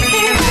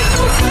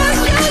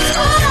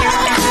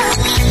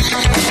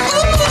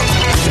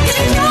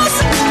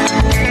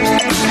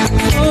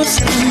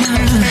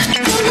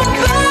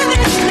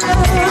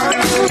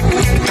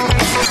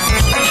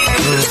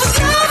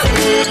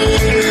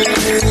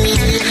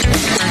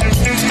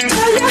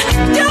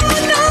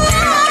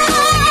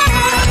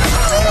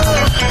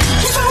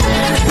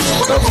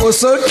 fò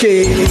sókè,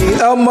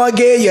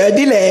 ọmọge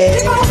yọ̀dílẹ̀.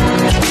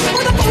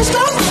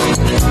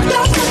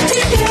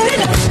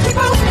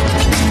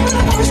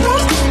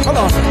 Hold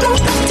on.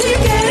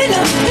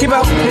 Keep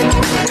up.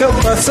 Go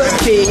for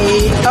sókè,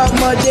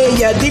 ọmọge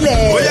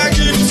yọ̀dílẹ̀. Oh yeah,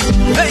 gift.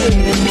 Hey,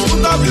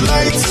 put up the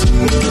lights.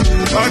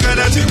 I got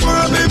that you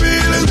want, baby.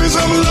 Let's be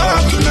some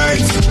love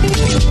tonight.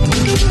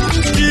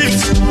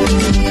 Gift.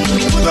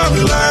 Put up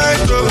the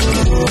lights. Oh.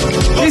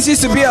 This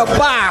used to be a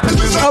bar,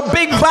 a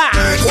big bar.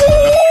 Woo!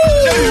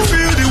 Can you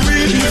feel the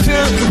wind? You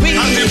feel the wind.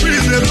 And the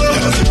breeze they blow.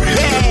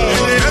 Yeah.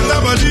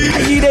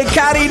 You they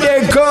carry,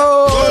 they go.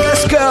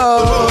 Let's go.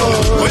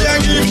 Oh yeah,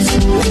 gift.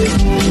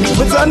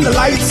 Put on the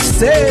lights.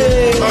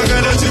 Hey. I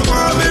got that you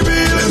want, baby.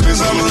 Let's be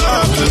some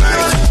love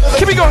tonight.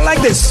 Keep it going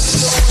like this.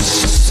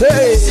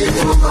 Hey.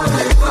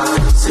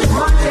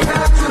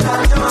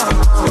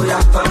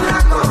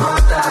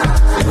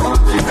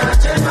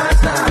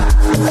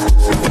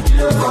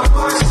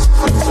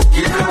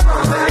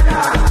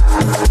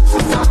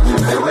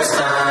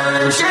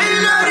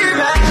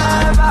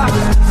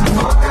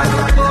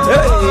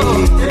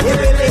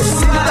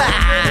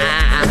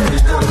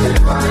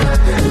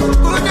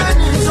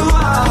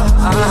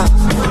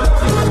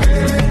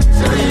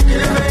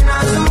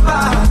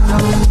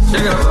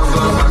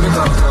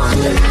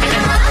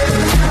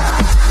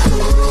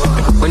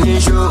 When you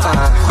show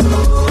up,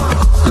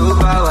 to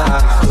power,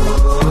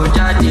 to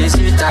jadi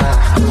sita,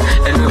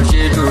 and no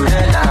shade to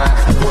rela,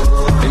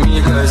 me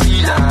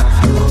Godzilla,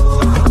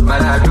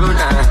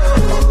 Maradona,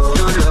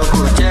 Lolo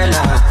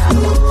Coachella,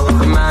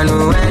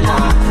 Manuela,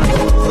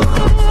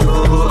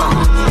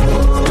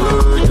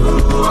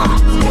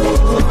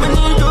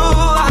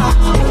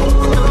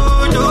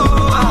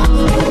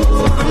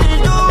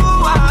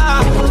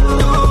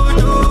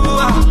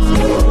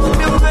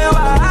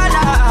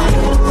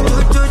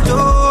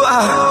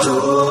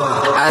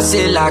 I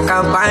say like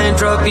I'm buying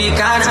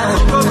Tropicana.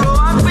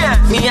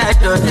 Me, I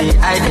don't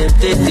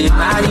take the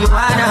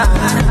marijuana.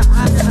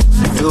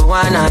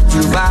 Joanna,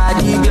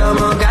 Jubadi,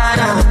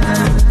 Biomogana.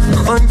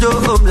 Onjo,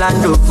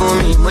 Oblando, for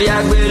me, Moya,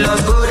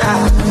 Los Buddha.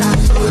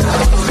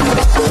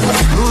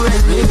 Who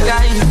is nigga,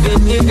 if a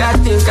nigga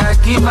think I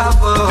give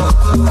up,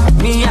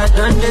 me, I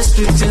done the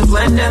street things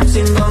when them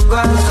sing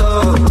bongo, so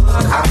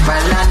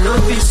Apala no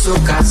be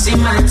soca, see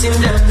my team,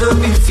 them no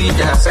be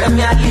feeder.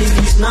 Premier League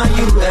is not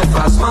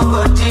UEFA, small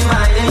body,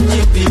 my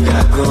engine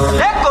bigger, go.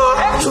 Let go!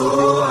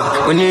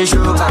 When you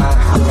show up,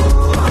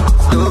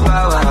 to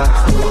power,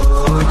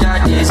 to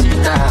jadi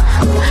sita,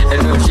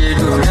 and no shade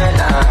to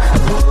rela,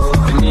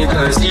 me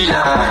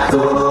Godzilla,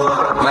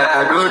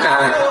 Maradona,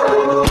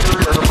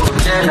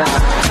 Coachella.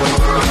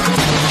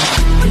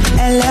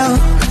 Hello,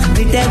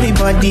 with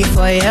everybody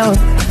for you.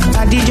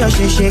 Body just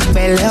shake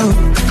belly.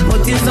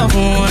 Put in some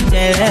on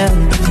belly.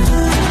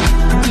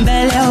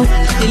 Belly,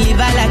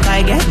 deliver like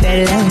I get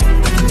belly.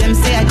 Them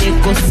say I dey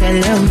go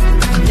sell out.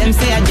 Them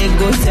say I dey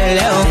go sell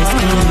out.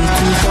 Destiny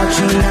to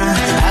fortuna.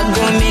 I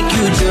go make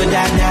you Joe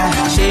Dada.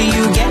 Say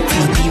you get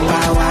the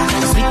power.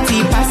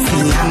 Sweetie passy,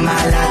 I'm a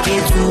lucky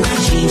too.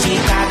 Shinji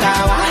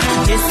Kagawa.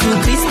 Jesu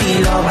Christi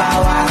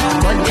Lobawa.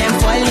 But them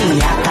falling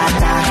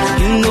yakata.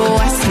 You know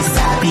I see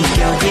sabi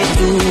girl they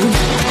do.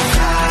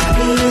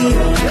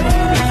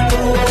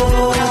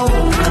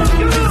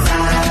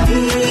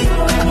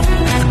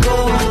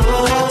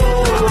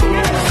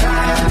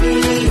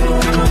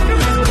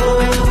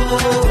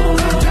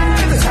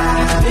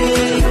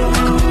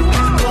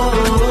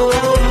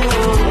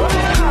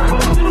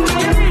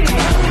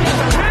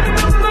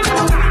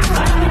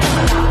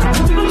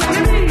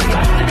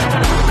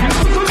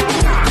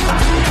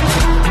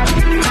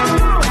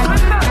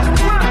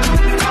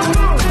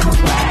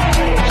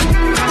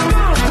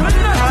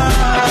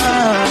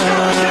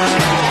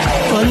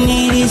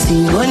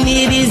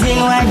 Only reason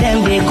why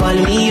them they call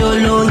me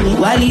Oloni.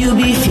 While you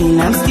be fin,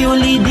 I'm still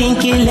leading,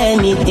 kill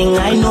anything.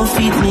 I know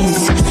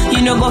fitness.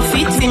 You know go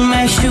fit in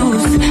my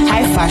shoes.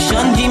 High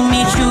fashion,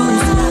 Jimmy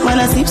shoes.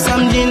 Wanna sip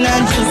some gin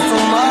and juice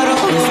tomorrow?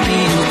 It's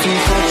beauty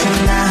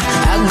fortuna.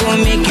 I go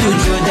make you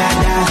Joe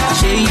Dada.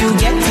 Say you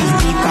get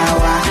the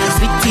power.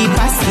 Sweetie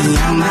passy,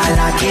 I'm a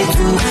lucky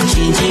too.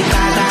 Shinji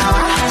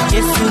Kagawa.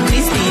 Jesu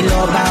Christi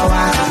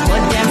Lobawa.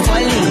 But them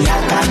falling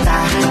yakata.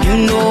 You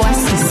know I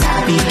see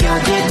sabi girl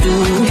they do.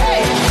 Hey.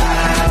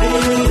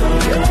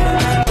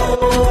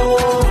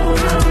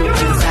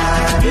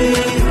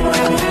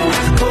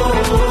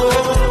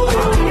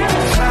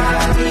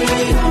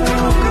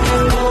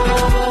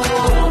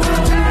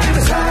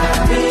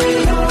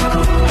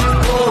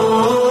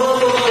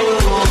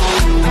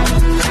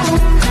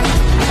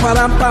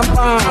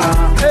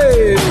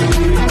 Hey,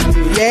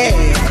 yeah.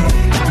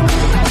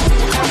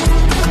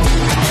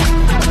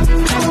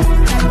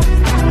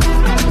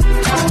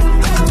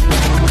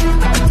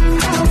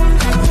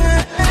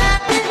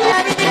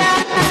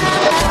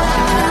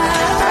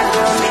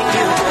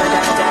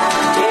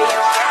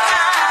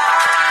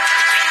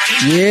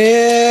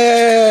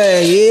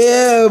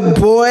 Yeah,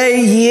 boy,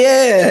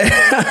 yeah.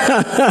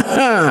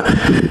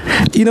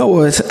 You know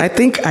what? I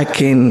think I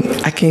can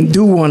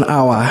do 1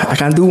 hour. I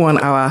can do 1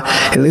 hour,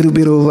 a little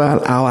bit over an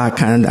hour. I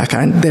can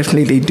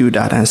definitely do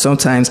that. And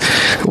sometimes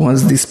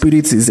once the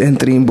spirit is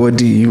entering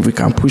body, we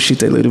can push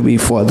it a little bit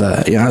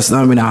further. You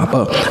understand me now?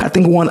 But I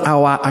think 1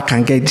 hour I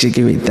can get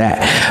jiggy with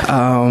that.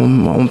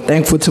 I'm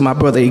thankful to my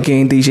brother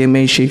again, DJ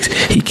Matrix.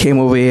 He came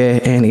over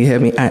here and he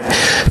helped me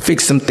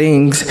fix some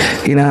things.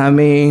 You know what I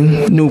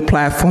mean? New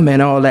platform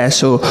and all that.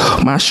 So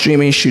my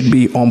streaming should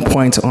be on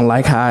point,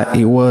 unlike how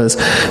it was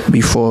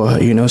before.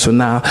 You know, so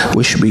now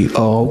we should be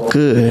all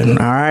good.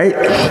 All right.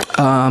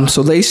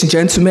 So ladies and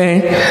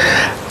gentlemen,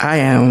 I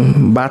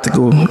am about to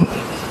go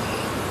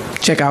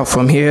check out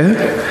from here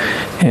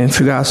and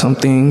figure out some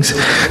things.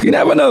 You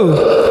never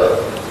know.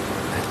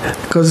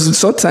 Because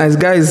sometimes,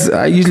 guys,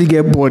 I usually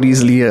get bored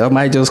easily. I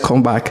might just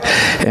come back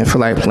and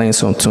feel like playing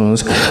some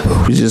tunes.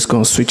 We're just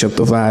going to switch up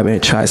the vibe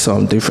and try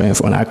something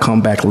different when I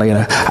come back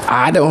later.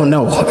 I don't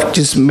know.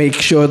 Just make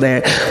sure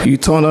that you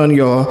turn on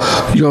your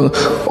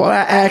all I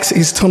ask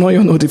is turn on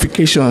your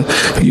notification.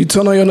 You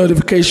turn on your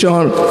notification,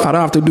 I don't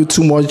have to do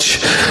too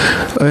much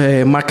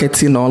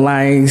marketing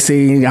online,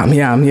 saying I'm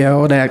here,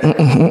 all that.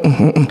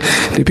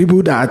 The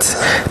people that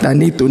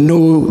need to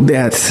know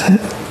that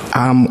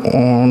I'm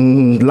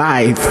on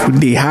live,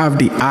 they have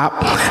the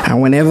app,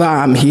 and whenever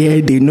I'm here,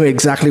 they know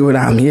exactly when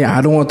I'm here. I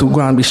don't want to go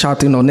and be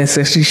shouting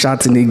unnecessary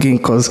shouting again,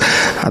 because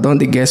I don't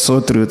get sore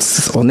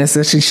throats.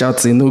 Unnecessary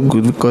shouting no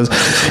good, because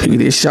if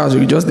they shout,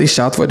 you just they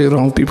shout for the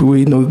wrong people.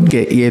 We no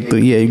get ear to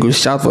ear. You go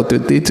shout for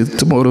today to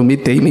tomorrow. You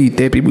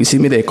tell people, see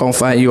me, they can't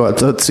find you on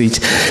Twitch.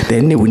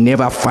 Then they will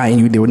never find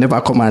you. They will never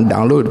come and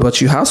download.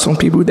 But you have some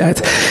people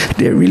that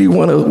they really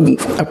want to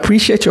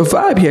appreciate your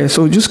vibe here.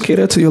 So just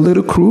cater to your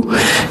little crew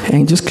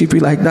and just keep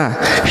it like that.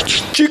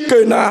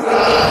 Chicken,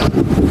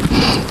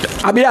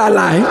 I be a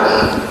lie.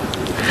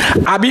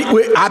 I be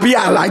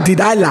a lie.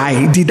 Did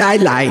I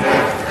lie?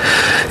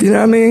 You know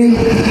what I mean?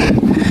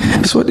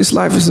 That's what this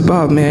life is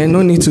about, man.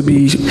 No need to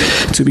be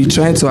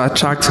trying to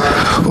attract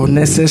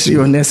unnecessary.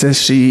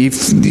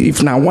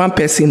 If now one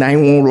person I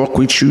won't rock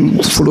with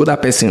you, follow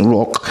that person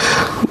rock.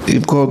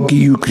 If God give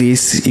you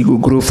grace, it will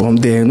grow from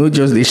there. Not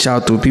just they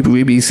shout to people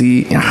maybe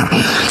see.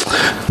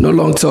 No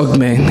long talk,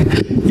 man.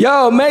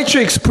 Yo,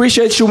 Matrix,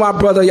 appreciate you, my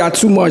brother. You're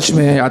too much,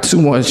 man. You're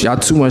too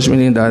much,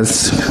 meaning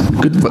that's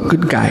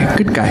good guy.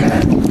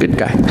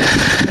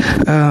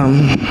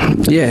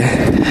 Yeah.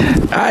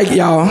 All right,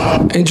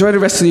 y'all. Enjoy the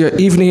rest of your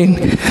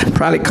evening.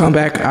 Probably come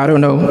back. I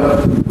don't know.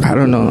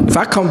 If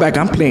I come back,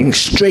 I'm playing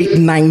straight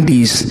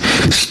 90s,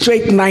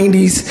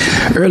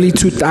 early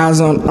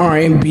 2000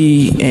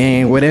 R&B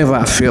and whatever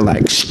I feel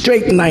like.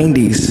 Straight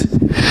 90s.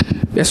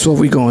 That's what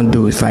we're going to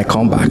do if I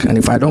come back. And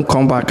if I don't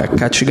come back, I'll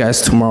catch you guys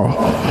tomorrow.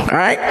 All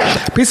right?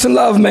 Peace and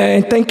love,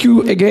 man. Thank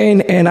you again.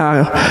 And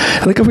I'll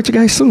link up with you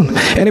guys soon.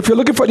 And if you're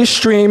looking for this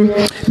stream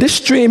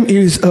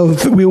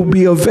will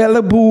be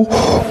available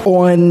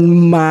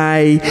on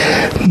my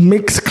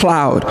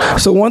Mixcloud.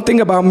 So one thing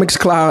about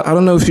Mixcloud, I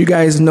don't know if you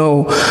guys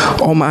know,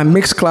 on my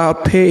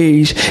Mixcloud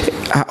page,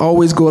 I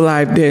always go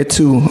live there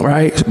too,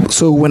 right?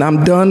 So when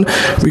I'm done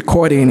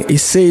recording, it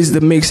saves the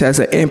mix as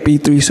an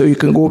MP3, so you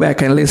can go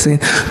back and listen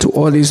to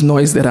all this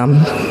noise that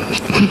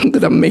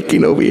I'm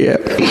making over here.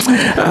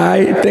 All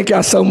right, thank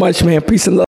y'all so much, man. Peace and love.